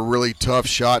that was a really tough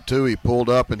shot, too. He pulled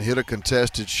up and hit a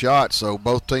contested shot, so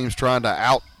both teams trying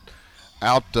to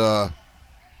out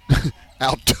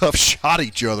tough shot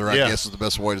each other, I guess is the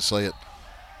best way to say it.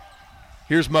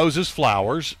 Here's Moses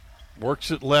Flowers.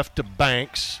 Works it left to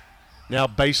Banks. Now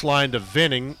baseline to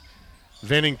Venning.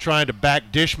 Venning trying to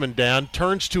back Dishman down,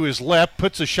 turns to his left,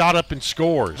 puts a shot up and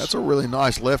scores. That's a really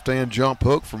nice left-hand jump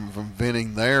hook from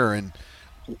Venning there, and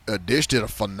Dish did a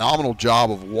phenomenal job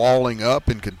of walling up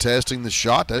and contesting the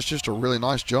shot. That's just a really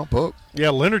nice jump hook. Yeah,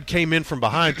 Leonard came in from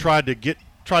behind, tried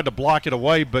to block it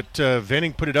away, but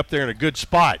Venning put it up there in a good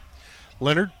spot.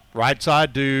 Leonard, right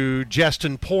side to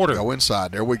Justin Porter. Go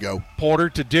inside. There we go. Porter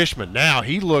to Dishman. Now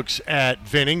he looks at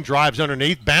Venning, drives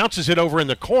underneath, bounces it over in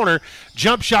the corner.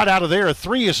 Jump shot out of there. A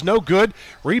three is no good.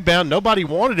 Rebound. Nobody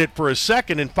wanted it for a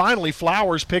second, and finally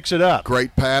Flowers picks it up.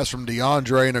 Great pass from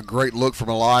DeAndre and a great look from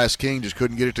Elias King. Just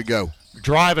couldn't get it to go.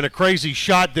 Driving a crazy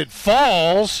shot that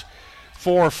falls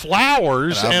for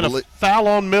Flowers and a foul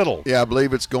on Middle. Yeah, I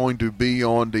believe it's going to be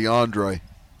on DeAndre.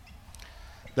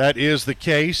 That is the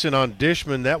case, and on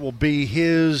Dishman, that will be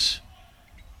his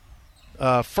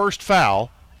first foul,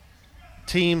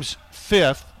 team's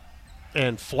fifth,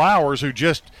 and Flowers, who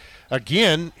just,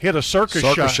 again, hit a circus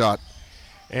shot.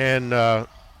 And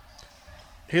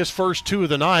his first two of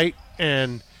the night.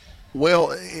 And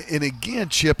well, and again,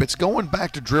 Chip, it's going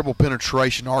back to dribble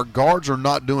penetration. Our guards are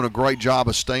not doing a great job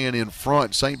of staying in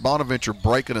front. St. Bonaventure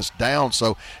breaking us down,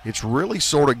 so it's really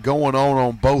sort of going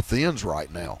on both ends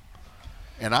right now.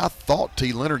 And I thought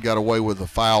T. Leonard got away with a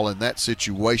foul in that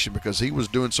situation because he was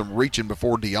doing some reaching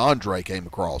before DeAndre came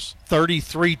across.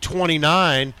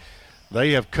 33-29.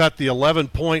 They have cut the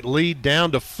 11-point lead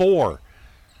down to 4.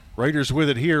 Raiders with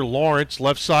it here. Lawrence,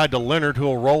 left side to Leonard, who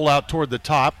will roll out toward the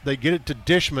top. They get it to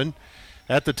Dishman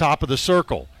at the top of the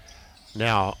circle.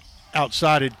 Now,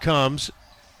 outside it comes,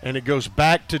 and it goes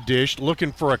back to Dish,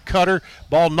 looking for a cutter.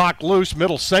 Ball knocked loose.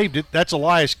 Middle saved it. That's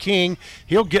Elias King.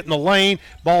 He'll get in the lane.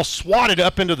 Ball swatted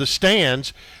up into the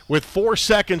stands with 4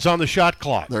 seconds on the shot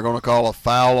clock. They're going to call a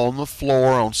foul on the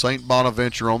floor on St.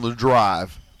 Bonaventure on the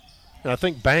drive. And I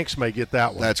think Banks may get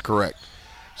that one. That's correct.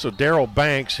 So Daryl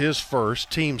Banks, his first,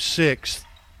 team 6th.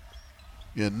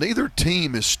 Yeah, neither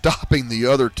team is stopping the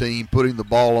other team putting the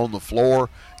ball on the floor.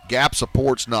 Gap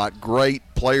support's not great.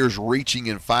 Players reaching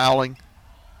and fouling.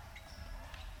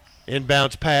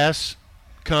 Inbounds pass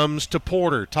comes to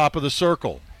Porter, top of the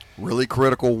circle. Really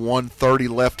critical, 1:30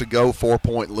 left to go,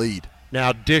 4-point lead.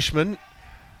 Now Dishman,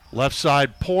 left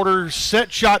side Porter,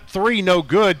 set shot 3, no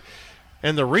good.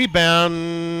 And the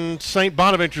rebound, St.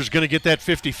 Bonaventure's going to get that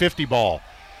 50-50 ball.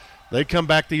 They come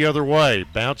back the other way.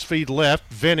 Bounce feed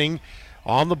left, Venning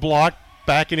on the block,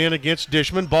 backing in against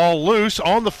Dishman. Ball loose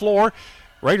on the floor.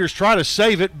 Raiders try to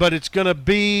save it, but it's going to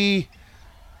be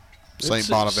St.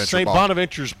 Bonaventure ball.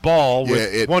 Bonaventure's ball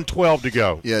with 1:12 to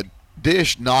go. Yeah,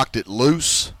 Dish knocked it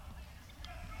loose,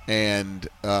 and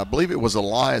I believe it was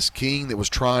Elias King that was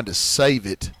trying to save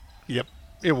it. Yep,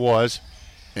 it was.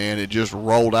 And it just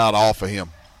rolled out off of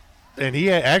him. And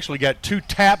he actually got 2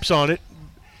 taps on it,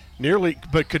 nearly,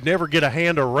 but could never get a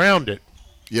hand around it.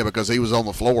 Yeah, because he was on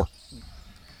the floor.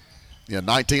 Yeah,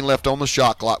 19 left on the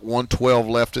shot clock, 1:12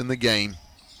 left in the game.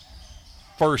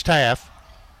 First half.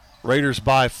 Raiders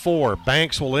by 4.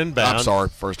 Banks will inbound. I'm sorry,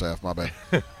 first half, my bad.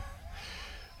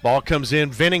 Ball comes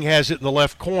in. Venning has it in the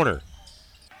left corner.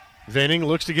 Venning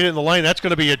looks to get it in the lane. That's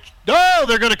going to be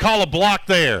they're going to call a block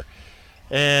there.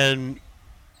 And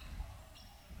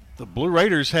the Blue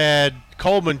Raiders had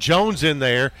Coleman Jones in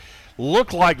there.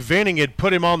 Looked like Venning had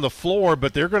put him on the floor,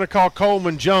 but they're going to call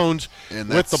Coleman Jones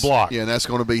with the block. Yeah, and that's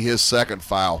going to be his second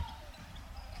foul.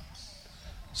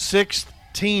 6th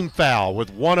team foul with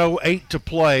 1:08 to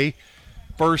play,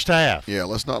 first half. Yeah,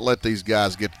 let's not let these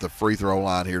guys get to the free throw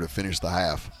line here to finish the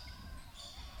half.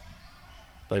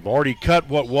 They've already cut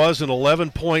what was an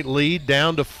 11-point lead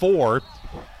down to 4,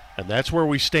 and that's where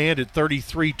we stand at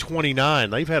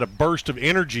 33-29. They've had a burst of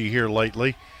energy here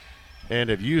lately and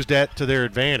have used that to their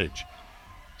advantage.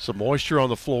 Some moisture on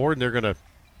the floor, and they're going to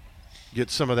get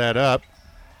some of that up.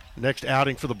 Next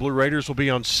outing for the Blue Raiders will be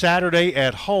on Saturday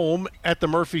at home at the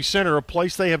Murphy Center, a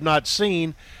place they have not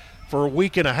seen for a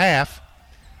week and a half.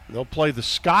 They'll play the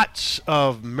Scots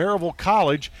of Maryville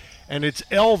College, and it's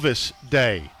Elvis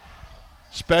Day.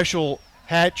 Special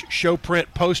Hatch show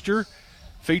print poster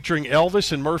featuring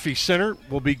Elvis and Murphy Center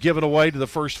will be given away to the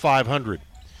first 500.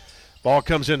 Ball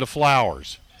comes into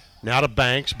Flowers. Now to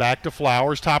Banks, back to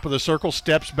Flowers, top of the circle,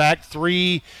 steps back,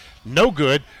 3, no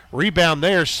good. Rebound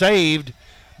there, saved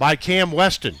by Cam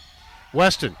Weston.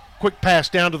 Weston, quick pass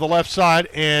down to the left side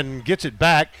and gets it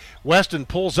back. Weston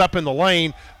pulls up in the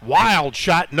lane. Wild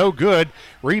shot, no good.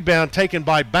 Rebound taken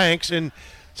by Banks, and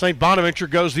St. Bonaventure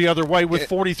goes the other way with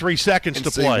 43 seconds to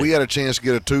play. We had a chance to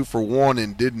get a 2-for-1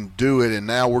 and didn't do it, and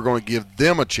now we're going to give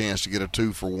them a chance to get a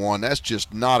 2-for-1. That's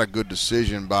just not a good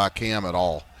decision by Cam at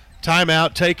all.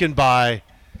 Timeout taken by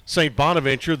St.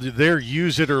 Bonaventure. Their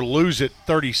use it or lose it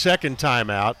 30-second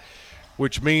timeout.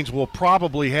 which means we'll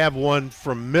probably have one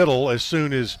from Middle as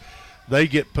soon as they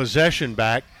get possession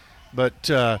back. But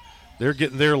they're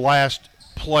getting their last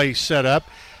play set up.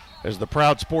 As the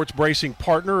proud sports bracing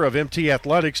partner of MT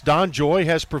Athletics, DonJoy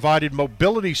has provided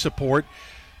mobility support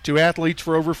to athletes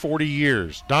for over 40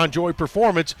 years. DonJoy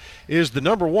Performance is the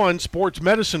 #1 sports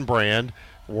medicine brand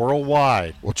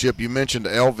worldwide. Well, Chip, you mentioned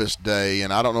Elvis Day,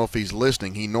 and I don't know if he's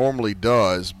listening. He normally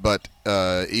does, but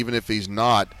even if he's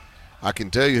not, I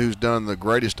can tell you who's done the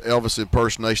greatest Elvis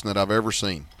impersonation that I've ever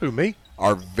seen. Who, me?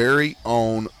 Our very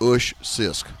own Ush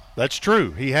Sisk. That's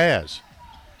true. He has.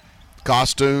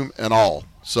 Costume and all.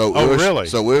 So, really?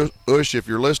 So, Ush, if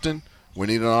you're listening, we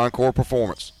need an encore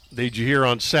performance. Need you here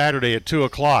on Saturday at 2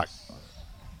 o'clock.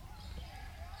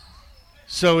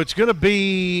 So it's going to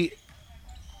be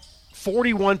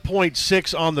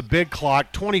 41.6 on the big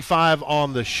clock, 25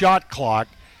 on the shot clock.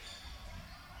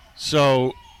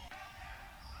 So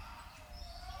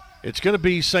it's going to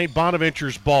be St.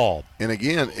 Bonaventure's ball. And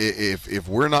again, if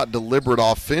we're not deliberate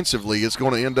offensively, it's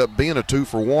going to end up being a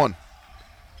 2-for-1.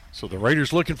 So the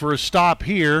Raiders looking for a stop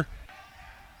here.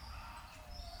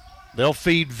 They'll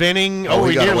feed Venning.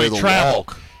 He nearly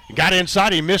traveled. He got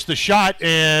inside. He missed the shot,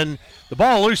 and the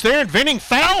ball loose there. And Venning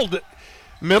fouled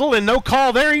Middle, and no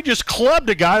call there. He just clubbed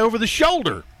a guy over the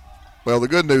shoulder. Well, the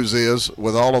good news is,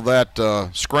 with all of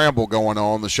that scramble going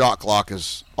on, the shot clock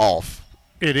is off.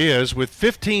 It is, with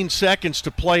 15 seconds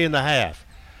to play in the half.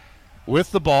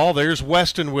 With the ball, there's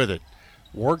Weston with it.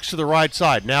 Works to the right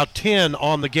side. Now 10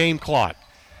 on the game clock.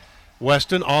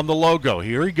 Weston on the logo.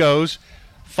 Here he goes.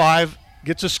 5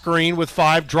 gets a screen with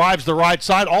 5. Drives the right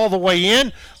side all the way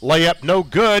in. Layup no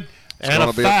good. And it's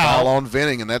going to be a foul. foul on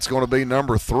Venning, and that's going to be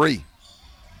number 3.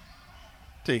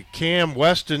 Cam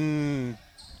Weston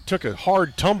took a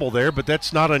hard tumble there, but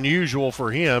that's not unusual for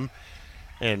him.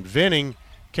 And Venning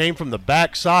came from the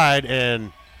backside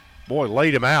and, boy,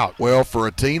 laid him out. Well, for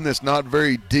a team that's not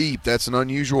very deep, that's an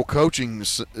unusual coaching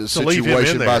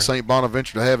situation by St.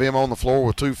 Bonaventure to have him on the floor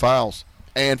with 2 fouls.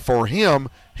 And for him,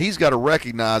 he's got to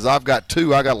recognize, I've got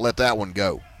 2, I got to let that one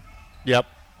go. Yep.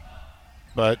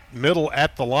 But Middle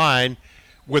at the line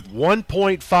with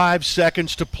 1.5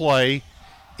 seconds to play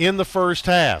in the first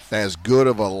half. As good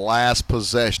of a last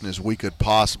possession as we could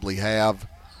possibly have.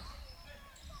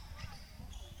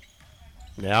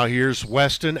 Now here's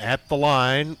Weston at the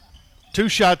line. 2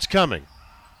 shots coming.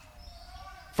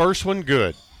 First one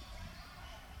good.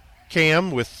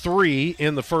 Cam with 3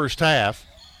 in the first half.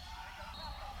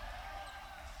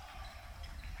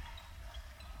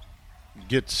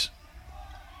 Gets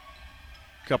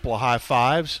a couple of high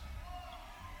fives.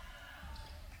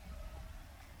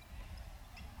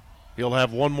 He'll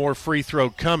have one more free throw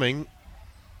coming.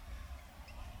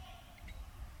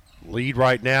 Lead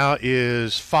right now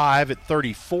is 5 at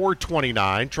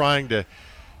 34-29, trying to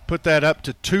put that up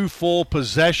to 2 full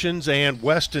possessions, and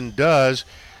Weston does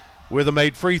with a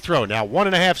made free throw. Now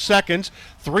 1.5 seconds,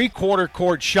 3/4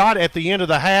 court shot at the end of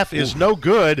the half is no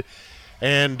good,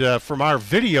 and from our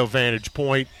video vantage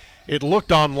point, it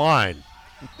looked online.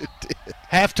 It did.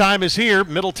 Halftime is here.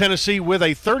 Middle Tennessee with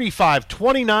a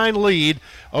 35-29 lead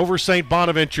over St.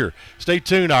 Bonaventure. Stay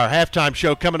tuned. Our halftime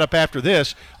show coming up after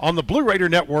this on the Blue Raider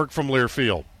Network from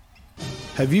Learfield.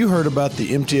 Have you heard about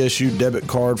the MTSU debit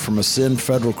card from Ascend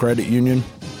Federal Credit Union?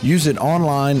 Use it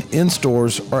online, in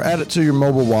stores, or add it to your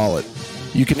mobile wallet.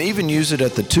 You can even use it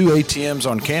at the 2 ATMs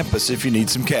on campus if you need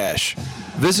some cash.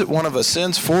 Visit one of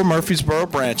Ascend's 4 Murfreesboro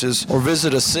branches or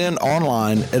visit Ascend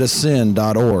online at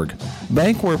ascend.org.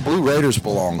 Bank where Blue Raiders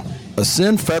belong.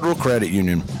 Ascend Federal Credit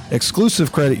Union,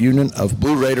 exclusive credit union of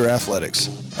Blue Raider Athletics.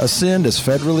 Ascend is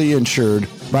federally insured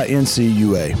by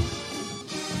NCUA.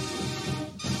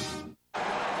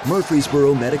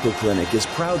 Murfreesboro Medical Clinic is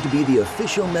proud to be the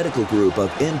official medical group of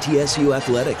MTSU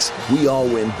Athletics. We all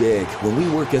win big when we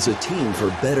work as a team for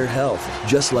better health.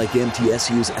 Just like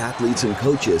MTSU's athletes and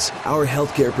coaches, our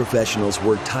healthcare professionals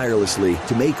work tirelessly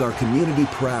to make our community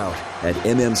proud. At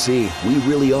MMC, we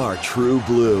really are true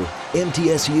blue.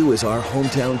 MTSU is our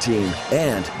hometown team,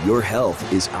 and your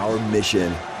health is our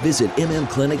mission. Visit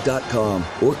mmclinic.com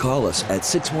or call us at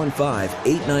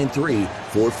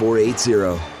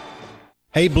 615-893-4480.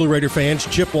 Hey Blue Raider fans,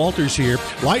 Chip Walters here.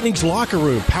 Lightning's Locker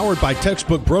Room, powered by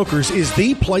Textbook Brokers, is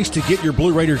the place to get your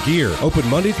Blue Raider gear. Open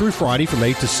Monday through Friday from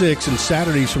 8 to 6 and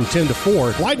Saturdays from 10 to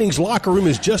 4. Lightning's Locker Room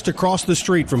is just across the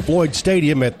street from Floyd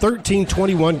Stadium at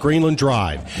 1321 Greenland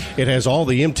Drive. It has all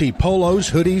the MT polos,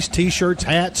 hoodies, t-shirts,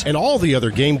 hats, and all the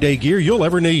other game day gear you'll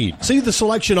ever need. See the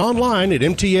selection online at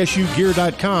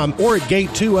mtsugear.com or at Gate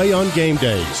 2A on game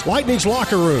days. Lightning's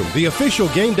Locker Room, the official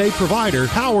game day provider,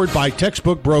 powered by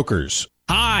Textbook Brokers.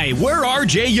 Hi, Hi, we're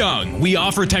RJ Young. We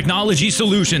offer technology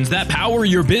solutions that power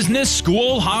your business,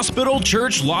 school, hospital,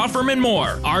 church, law firm, and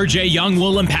more. RJ Young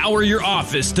will empower your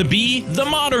office to be the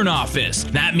modern office.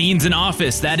 That means an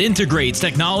office that integrates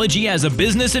technology as a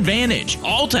business advantage,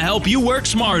 all to help you work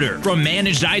smarter. From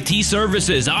managed IT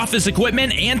services, office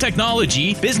equipment and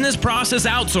technology, business process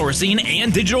outsourcing,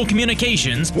 and digital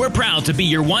communications, we're proud to be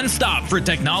your one-stop for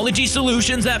technology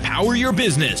solutions that power your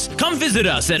business. Come visit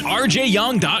us at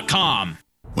rjyoung.com.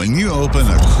 When you open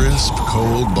a crisp,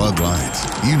 cold Bud Light,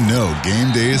 you know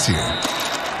game day is here. You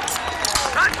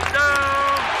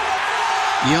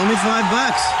owe me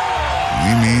 $5.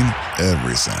 We mean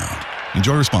every sound.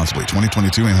 Enjoy responsibly.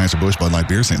 2022 Anheuser-Busch Bud Light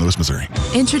Beer, St. Louis, Missouri.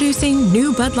 Introducing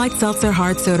new Bud Light Seltzer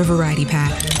Hard Soda Variety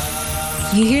Pack.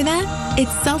 You hear that?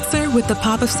 It's seltzer with the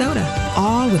pop of soda,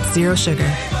 all with zero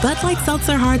sugar. Bud Light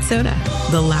Seltzer Hard Soda,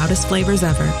 the loudest flavors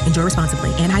ever. Enjoy responsibly.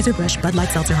 Anheuser-Busch Bud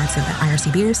Light Seltzer Hard Soda,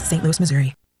 IRC Beers, St. Louis,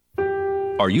 Missouri.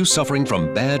 Are you suffering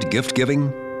from bad gift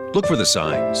giving? Look for the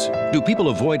signs. Do people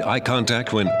avoid eye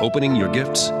contact when opening your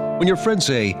gifts? When your friends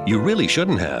say, you really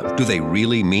shouldn't have, do they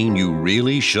really mean you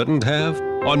really shouldn't have?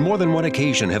 On more than one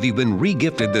occasion, have you been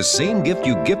re-gifted the same gift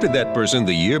you gifted that person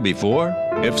the year before?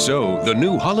 If so, the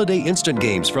new Holiday Instant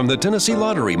Games from the Tennessee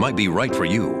Lottery might be right for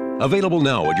you. Available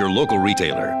now at your local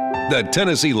retailer. The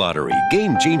Tennessee Lottery,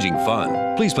 game-changing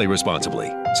fun. Please play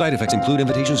responsibly. Side effects include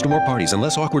invitations to more parties and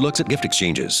less awkward looks at gift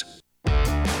exchanges.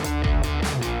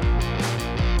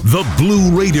 The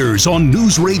Blue Raiders on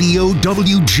News Radio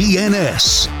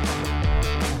WGNS.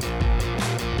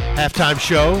 Halftime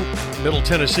show, Middle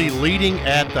Tennessee leading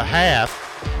at the half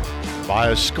by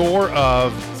a score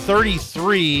of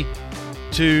 33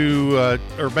 to,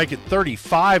 or make it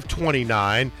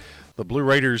 35-29. The Blue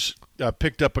Raiders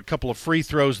picked up a couple of free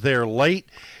throws there late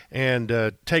and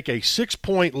take a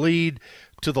 6-point lead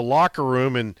to the locker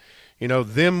room. And, you know,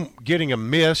 them getting a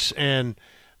miss and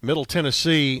Middle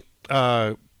Tennessee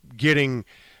getting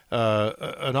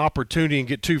an opportunity and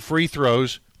get 2 free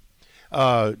throws.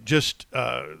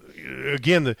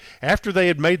 Again, after they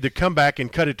had made the comeback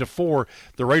and cut it to 4,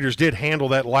 the Raiders did handle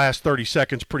that last 30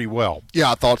 seconds pretty well. Yeah,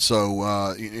 I thought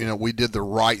so. We did the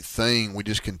right thing. We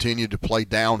just continued to play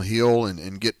downhill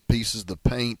and get pieces of the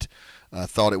paint. I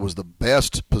thought it was the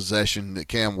best possession that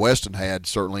Cam Weston had,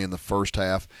 certainly in the first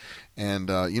half. And,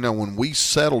 when we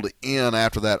settled in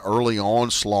after that early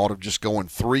onslaught of just going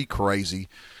 3 crazy,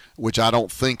 which I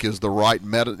don't think is the right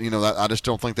I just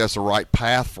don't think that's the right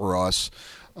path for us,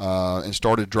 and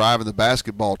started driving the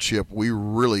basketball chip, we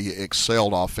really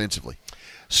excelled offensively.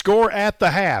 Score at the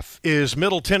half is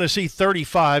Middle Tennessee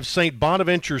 35, St.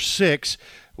 Bonaventure 6.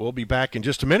 We'll be back in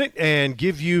just a minute and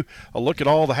give you a look at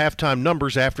all the halftime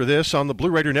numbers after this on the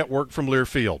Blue Raider Network from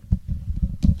Learfield.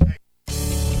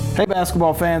 Hey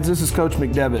basketball fans, this is Coach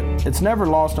McDevitt. It's never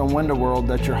lost on Window World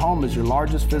that your home is your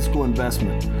largest physical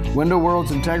investment. Window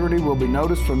World's integrity will be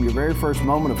noticed from your very first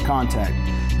moment of contact.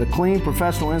 The clean,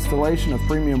 professional installation of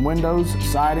premium windows,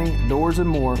 siding, doors, and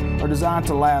more are designed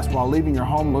to last while leaving your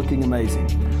home looking amazing.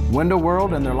 Window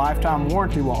World and their lifetime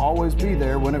warranty will always be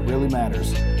there when it really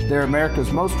matters. They're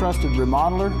America's most trusted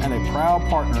remodeler and a proud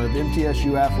partner of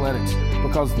MTSU Athletics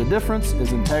because the difference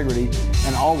is integrity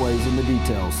and always in the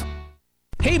details.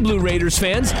 Hey Blue Raiders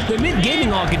fans, the Mint Gaming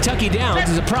Hall Kentucky Downs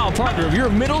is a proud partner of your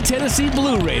Middle Tennessee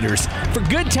Blue Raiders. For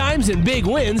good times and big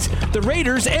wins, the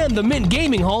Raiders and the Mint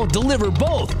Gaming Hall deliver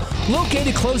both.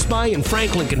 Located close by in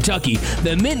Franklin, Kentucky,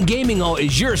 the Mint Gaming Hall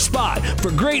is your spot for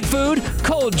great food,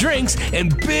 cold drinks,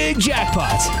 and big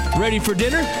jackpots. Ready for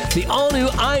dinner? The all-new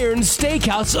Iron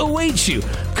Steakhouse awaits you.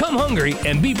 Come hungry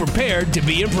and be prepared to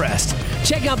be impressed.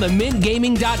 Check out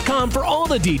themintgaming.com for all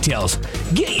the details.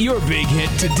 Get your big hit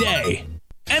today.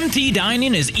 MT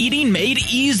Dining is eating made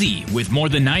easy. With more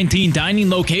than 19 dining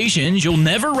locations, you'll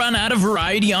never run out of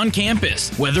variety on campus.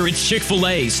 Whether it's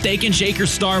Chick-fil-A, Steak and Shake, or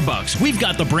Starbucks, we've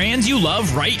got the brands you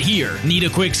love right here. Need a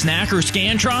quick snack or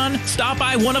Scantron? Stop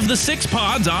by one of the 6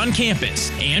 pods on campus.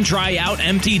 And try out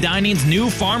MT Dining's new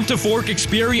Farm to Fork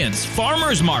experience.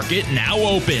 Farmers Market now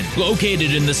open.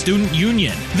 Located in the Student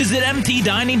Union. Visit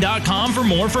mtdining.com for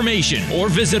more information. Or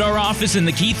visit our office in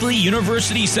the Keithley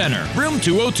University Center, room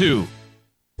 202.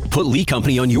 Put Lee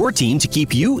Company on your team to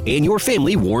keep you and your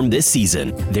family warm this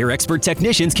season. Their expert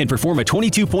technicians can perform a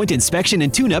 22-point inspection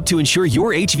and tune-up to ensure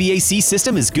your HVAC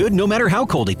system is good no matter how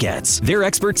cold it gets. Their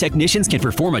expert technicians can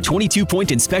perform a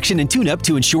 22-point inspection and tune-up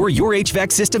to ensure your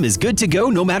HVAC system is good to go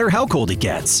no matter how cold it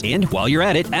gets. And while you're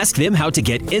at it, ask them how to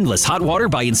get endless hot water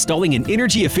by installing an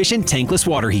energy-efficient tankless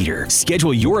water heater.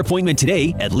 Schedule your appointment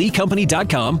today at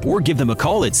leecompany.com or give them a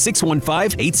call at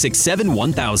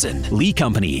 615-867-1000. Lee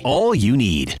Company, all you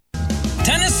need.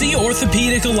 Tennessee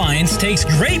Orthopedic Alliance takes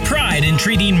great pride in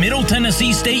treating Middle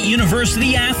Tennessee State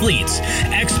University athletes.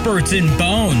 Experts in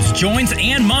bones, joints,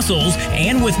 and muscles,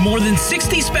 and with more than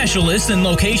 60 specialists in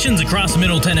locations across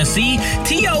Middle Tennessee,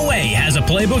 TOA has a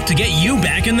playbook to get you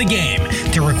back in the game.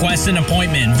 To request an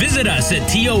appointment, visit us at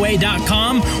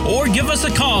TOA.com or give us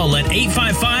a call at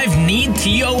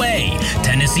 855-NEED-TOA.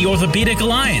 Tennessee Orthopedic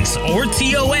Alliance, or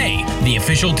TOA, the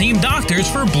official team doctors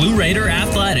for Blue Raider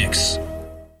Athletics.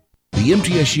 The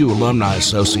MTSU Alumni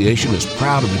Association is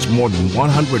proud of its more than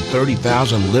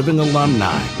 130,000 living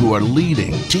alumni who are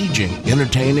leading, teaching,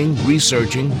 entertaining,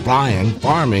 researching, flying,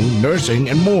 farming, nursing,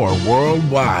 and more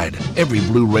worldwide. Every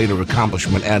Blue Raider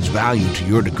accomplishment adds value to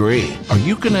your degree. Are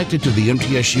you connected to the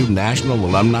MTSU National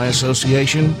Alumni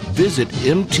Association? Visit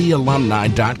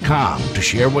mtalumni.com to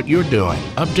share what you're doing,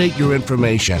 update your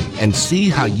information, and see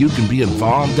how you can be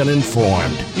involved and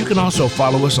informed. You can also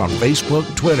follow us on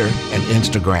Facebook, Twitter, and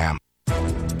Instagram.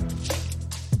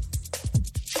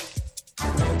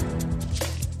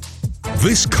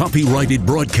 This copyrighted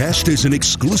broadcast is an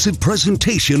exclusive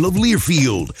presentation of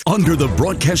Learfield under the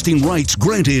broadcasting rights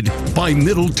granted by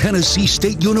Middle Tennessee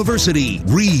State University.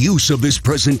 Reuse of this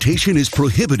presentation is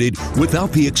prohibited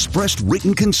without the expressed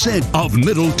written consent of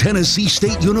Middle Tennessee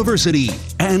State University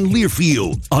and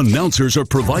Learfield. Announcers are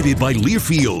provided by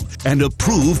Learfield and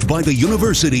approved by the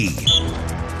university.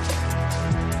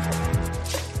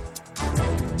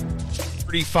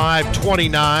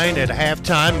 35-29 at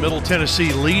halftime. Middle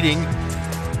Tennessee leading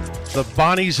the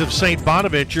Bonnies of St.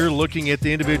 Bonaventure. Looking at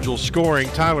the individual scoring,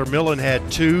 Tyler Millen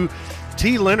had 2.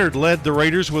 T. Leonard led the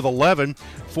Raiders with 11.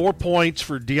 4 points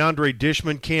for DeAndre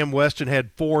Dishman. Cam Weston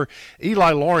had 4.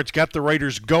 Eli Lawrence got the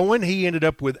Raiders going. He ended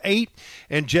up with 8.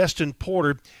 And Justin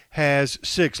Porter has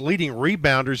 6. Leading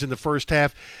rebounders in the first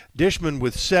half, Dishman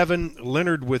with 7,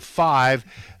 Leonard with 5,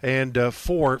 and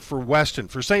 4 for Weston.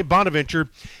 For St. Bonaventure,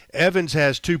 Evans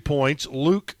has 2 points.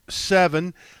 Luke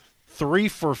 7, 3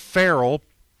 for Farrell,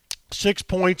 6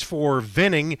 points for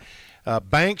Venning.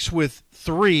 Banks with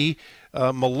 3.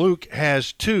 Maluk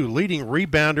has 2. Leading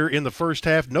rebounder in the first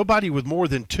half. Nobody with more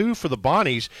than 2 for the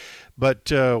Bonnies. But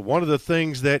one of the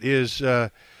things that is I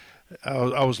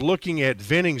was looking at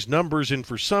Venning's numbers, and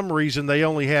for some reason they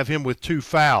only have him with 2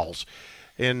 fouls.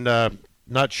 And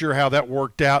not sure how that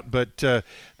worked out, but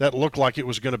that looked like it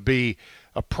was going to be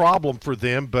a problem for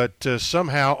them, but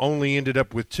somehow only ended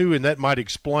up with 2, and that might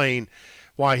explain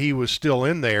why he was still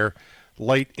in there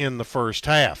late in the first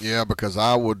half. Yeah, because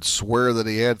I would swear that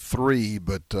he had 3,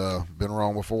 but been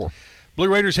wrong before. Blue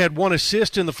Raiders had 1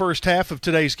 assist in the first half of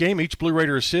today's game. Each Blue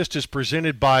Raider assist is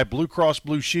presented by Blue Cross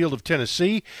Blue Shield of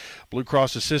Tennessee. Blue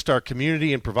Cross assists our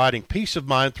community in providing peace of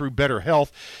mind through better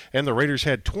health, and the Raiders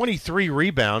had 23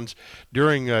 rebounds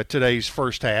during today's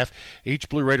first half. Each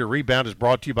Blue Raider rebound is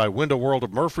brought to you by Window World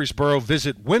of Murfreesboro.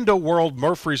 Visit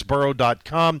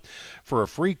windowworldmurfreesboro.com for a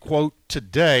free quote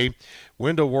today.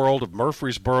 Window World of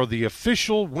Murfreesboro, the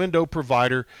official window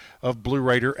provider of Blue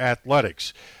Raider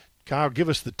Athletics. Kyle, give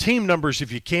us the team numbers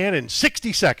if you can in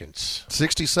 60 seconds.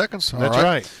 60 seconds? All That's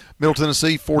right. Middle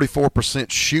Tennessee,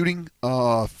 44% shooting,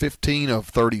 15 of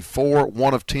 34,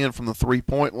 1 of 10 from the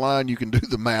three-point line. You can do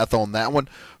the math on that one.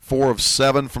 4 of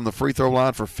 7 from the free throw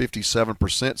line for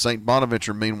 57%. St.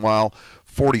 Bonaventure, meanwhile,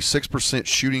 46%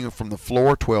 shooting from the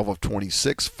floor, 12 of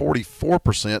 26,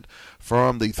 44%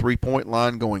 from the three-point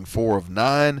line, going 4 of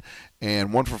 9,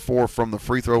 and 1 for 4 from the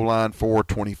free throw line for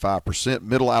 25%.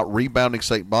 Middle out rebounding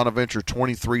St. Bonaventure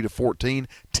 23-14.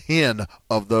 10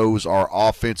 of those are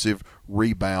offensive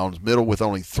rebounds. Middle with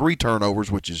only 3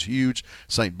 turnovers, which is huge.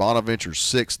 St. Bonaventure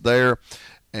 6 there.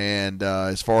 And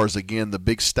as far as, again, the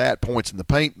big stat points in the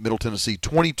paint, Middle Tennessee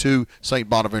 22, St.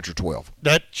 Bonaventure 12.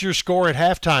 That's your score at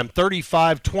halftime,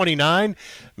 35-29.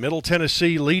 Middle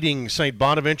Tennessee leading St.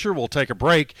 Bonaventure. We'll take a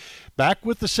break. Back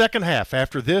with the second half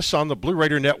after this on the Blue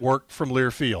Raider Network from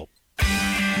Learfield.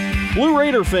 Blue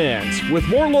Raider fans, with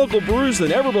more local brews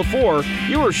than ever before,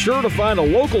 you are sure to find a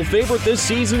local favorite this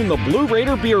season in the Blue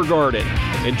Raider Beer Garden.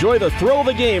 Enjoy the thrill of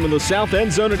the game in the south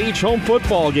end zone at each home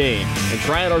football game, and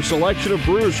try out our selection of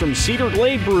brews from Cedar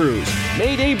Glade Brews,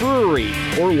 Mayday Brewery,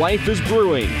 or Life is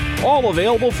Brewing, all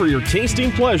available for your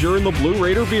tasting pleasure in the Blue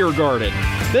Raider Beer Garden.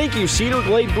 Thank you, Cedar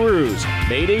Glade Brews,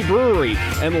 Mayday Brewery,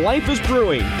 and Life is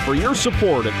Brewing for your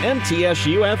support of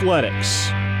MTSU Athletics.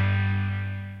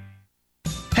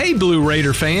 Hey Hey Blue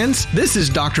Raider fans, this is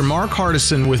Dr. Mark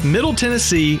Hardison with Middle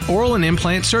Tennessee Oral and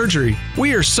Implant Surgery.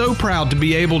 We are so proud to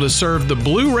be able to serve the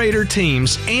Blue Raider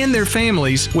teams and their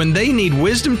families when they need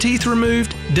wisdom teeth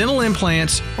removed, dental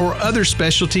implants, or other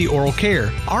specialty oral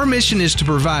care. Our mission is to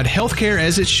provide health care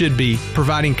as it should be,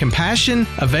 providing compassion,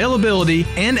 availability,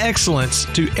 and excellence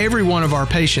to every one of our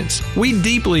patients. We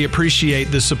deeply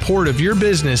appreciate the support of your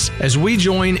business as we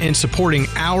join in supporting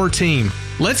our team.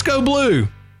 Let's go Blue!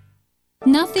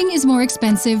 Nothing is more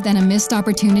expensive than a missed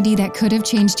opportunity that could have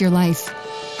changed your life.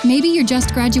 Maybe you're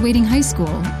just graduating high school,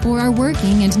 or are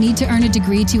working and need to earn a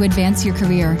degree to advance your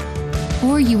career.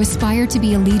 Or you aspire to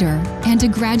be a leader, and a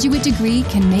graduate degree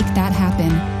can make that happen.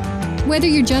 Whether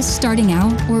you're just starting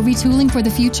out or retooling for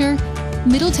the future,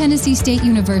 Middle Tennessee State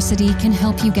University can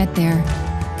help you get there.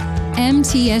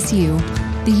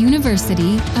 MTSU, the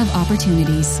University of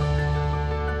Opportunities.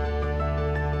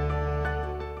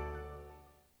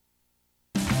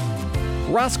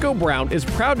 Roscoe Brown is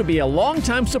proud to be a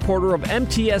longtime supporter of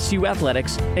MTSU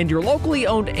Athletics and your locally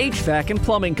owned HVAC and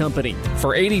plumbing company.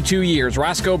 For 82 years,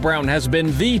 Roscoe Brown has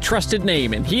been the trusted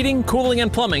name in heating, cooling,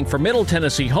 and plumbing for Middle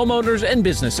Tennessee homeowners and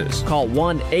businesses. Call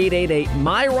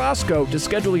 1-888-MY-ROSCOE to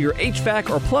schedule your HVAC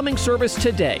or plumbing service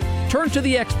today. Turn to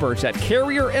the experts at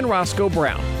Carrier and Roscoe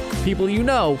Brown. People you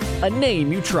know, a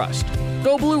name you trust.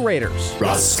 Go Blue Raiders.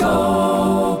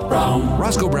 Roscoe Brown.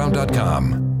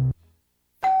 RoscoeBrown.com.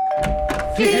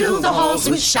 Fill the halls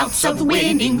with shouts of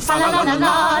winning, fa la la la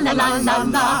la la la la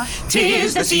la.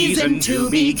 'Tis the season to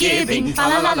be giving, fa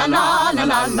la la la la la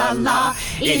la la la.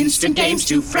 Instant games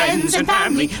to friends and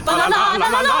family, fa la la la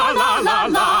la la la la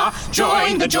la.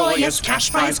 Join the joyous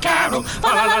cash prize carol, fa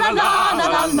la la la la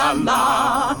la la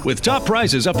la. With top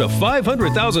prizes up to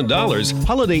 $500,000,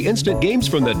 holiday instant games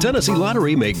from the Tennessee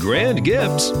Lottery make grand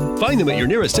gifts. Find them at your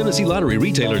nearest Tennessee Lottery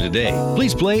retailer today.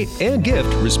 Please play and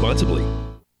gift responsibly.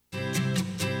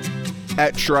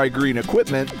 At Tri-Green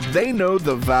Equipment, they know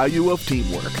the value of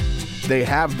teamwork. They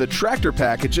have the tractor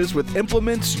packages with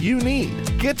implements you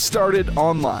need. Get started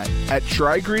online at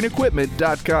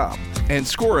TriGreenEquipment.com and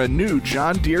score a new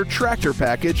John Deere tractor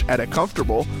package at a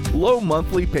comfortable, low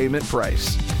monthly payment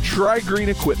price. Tri-Green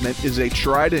Equipment is a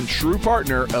tried and true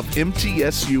partner of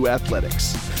MTSU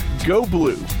Athletics. Go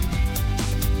Blue!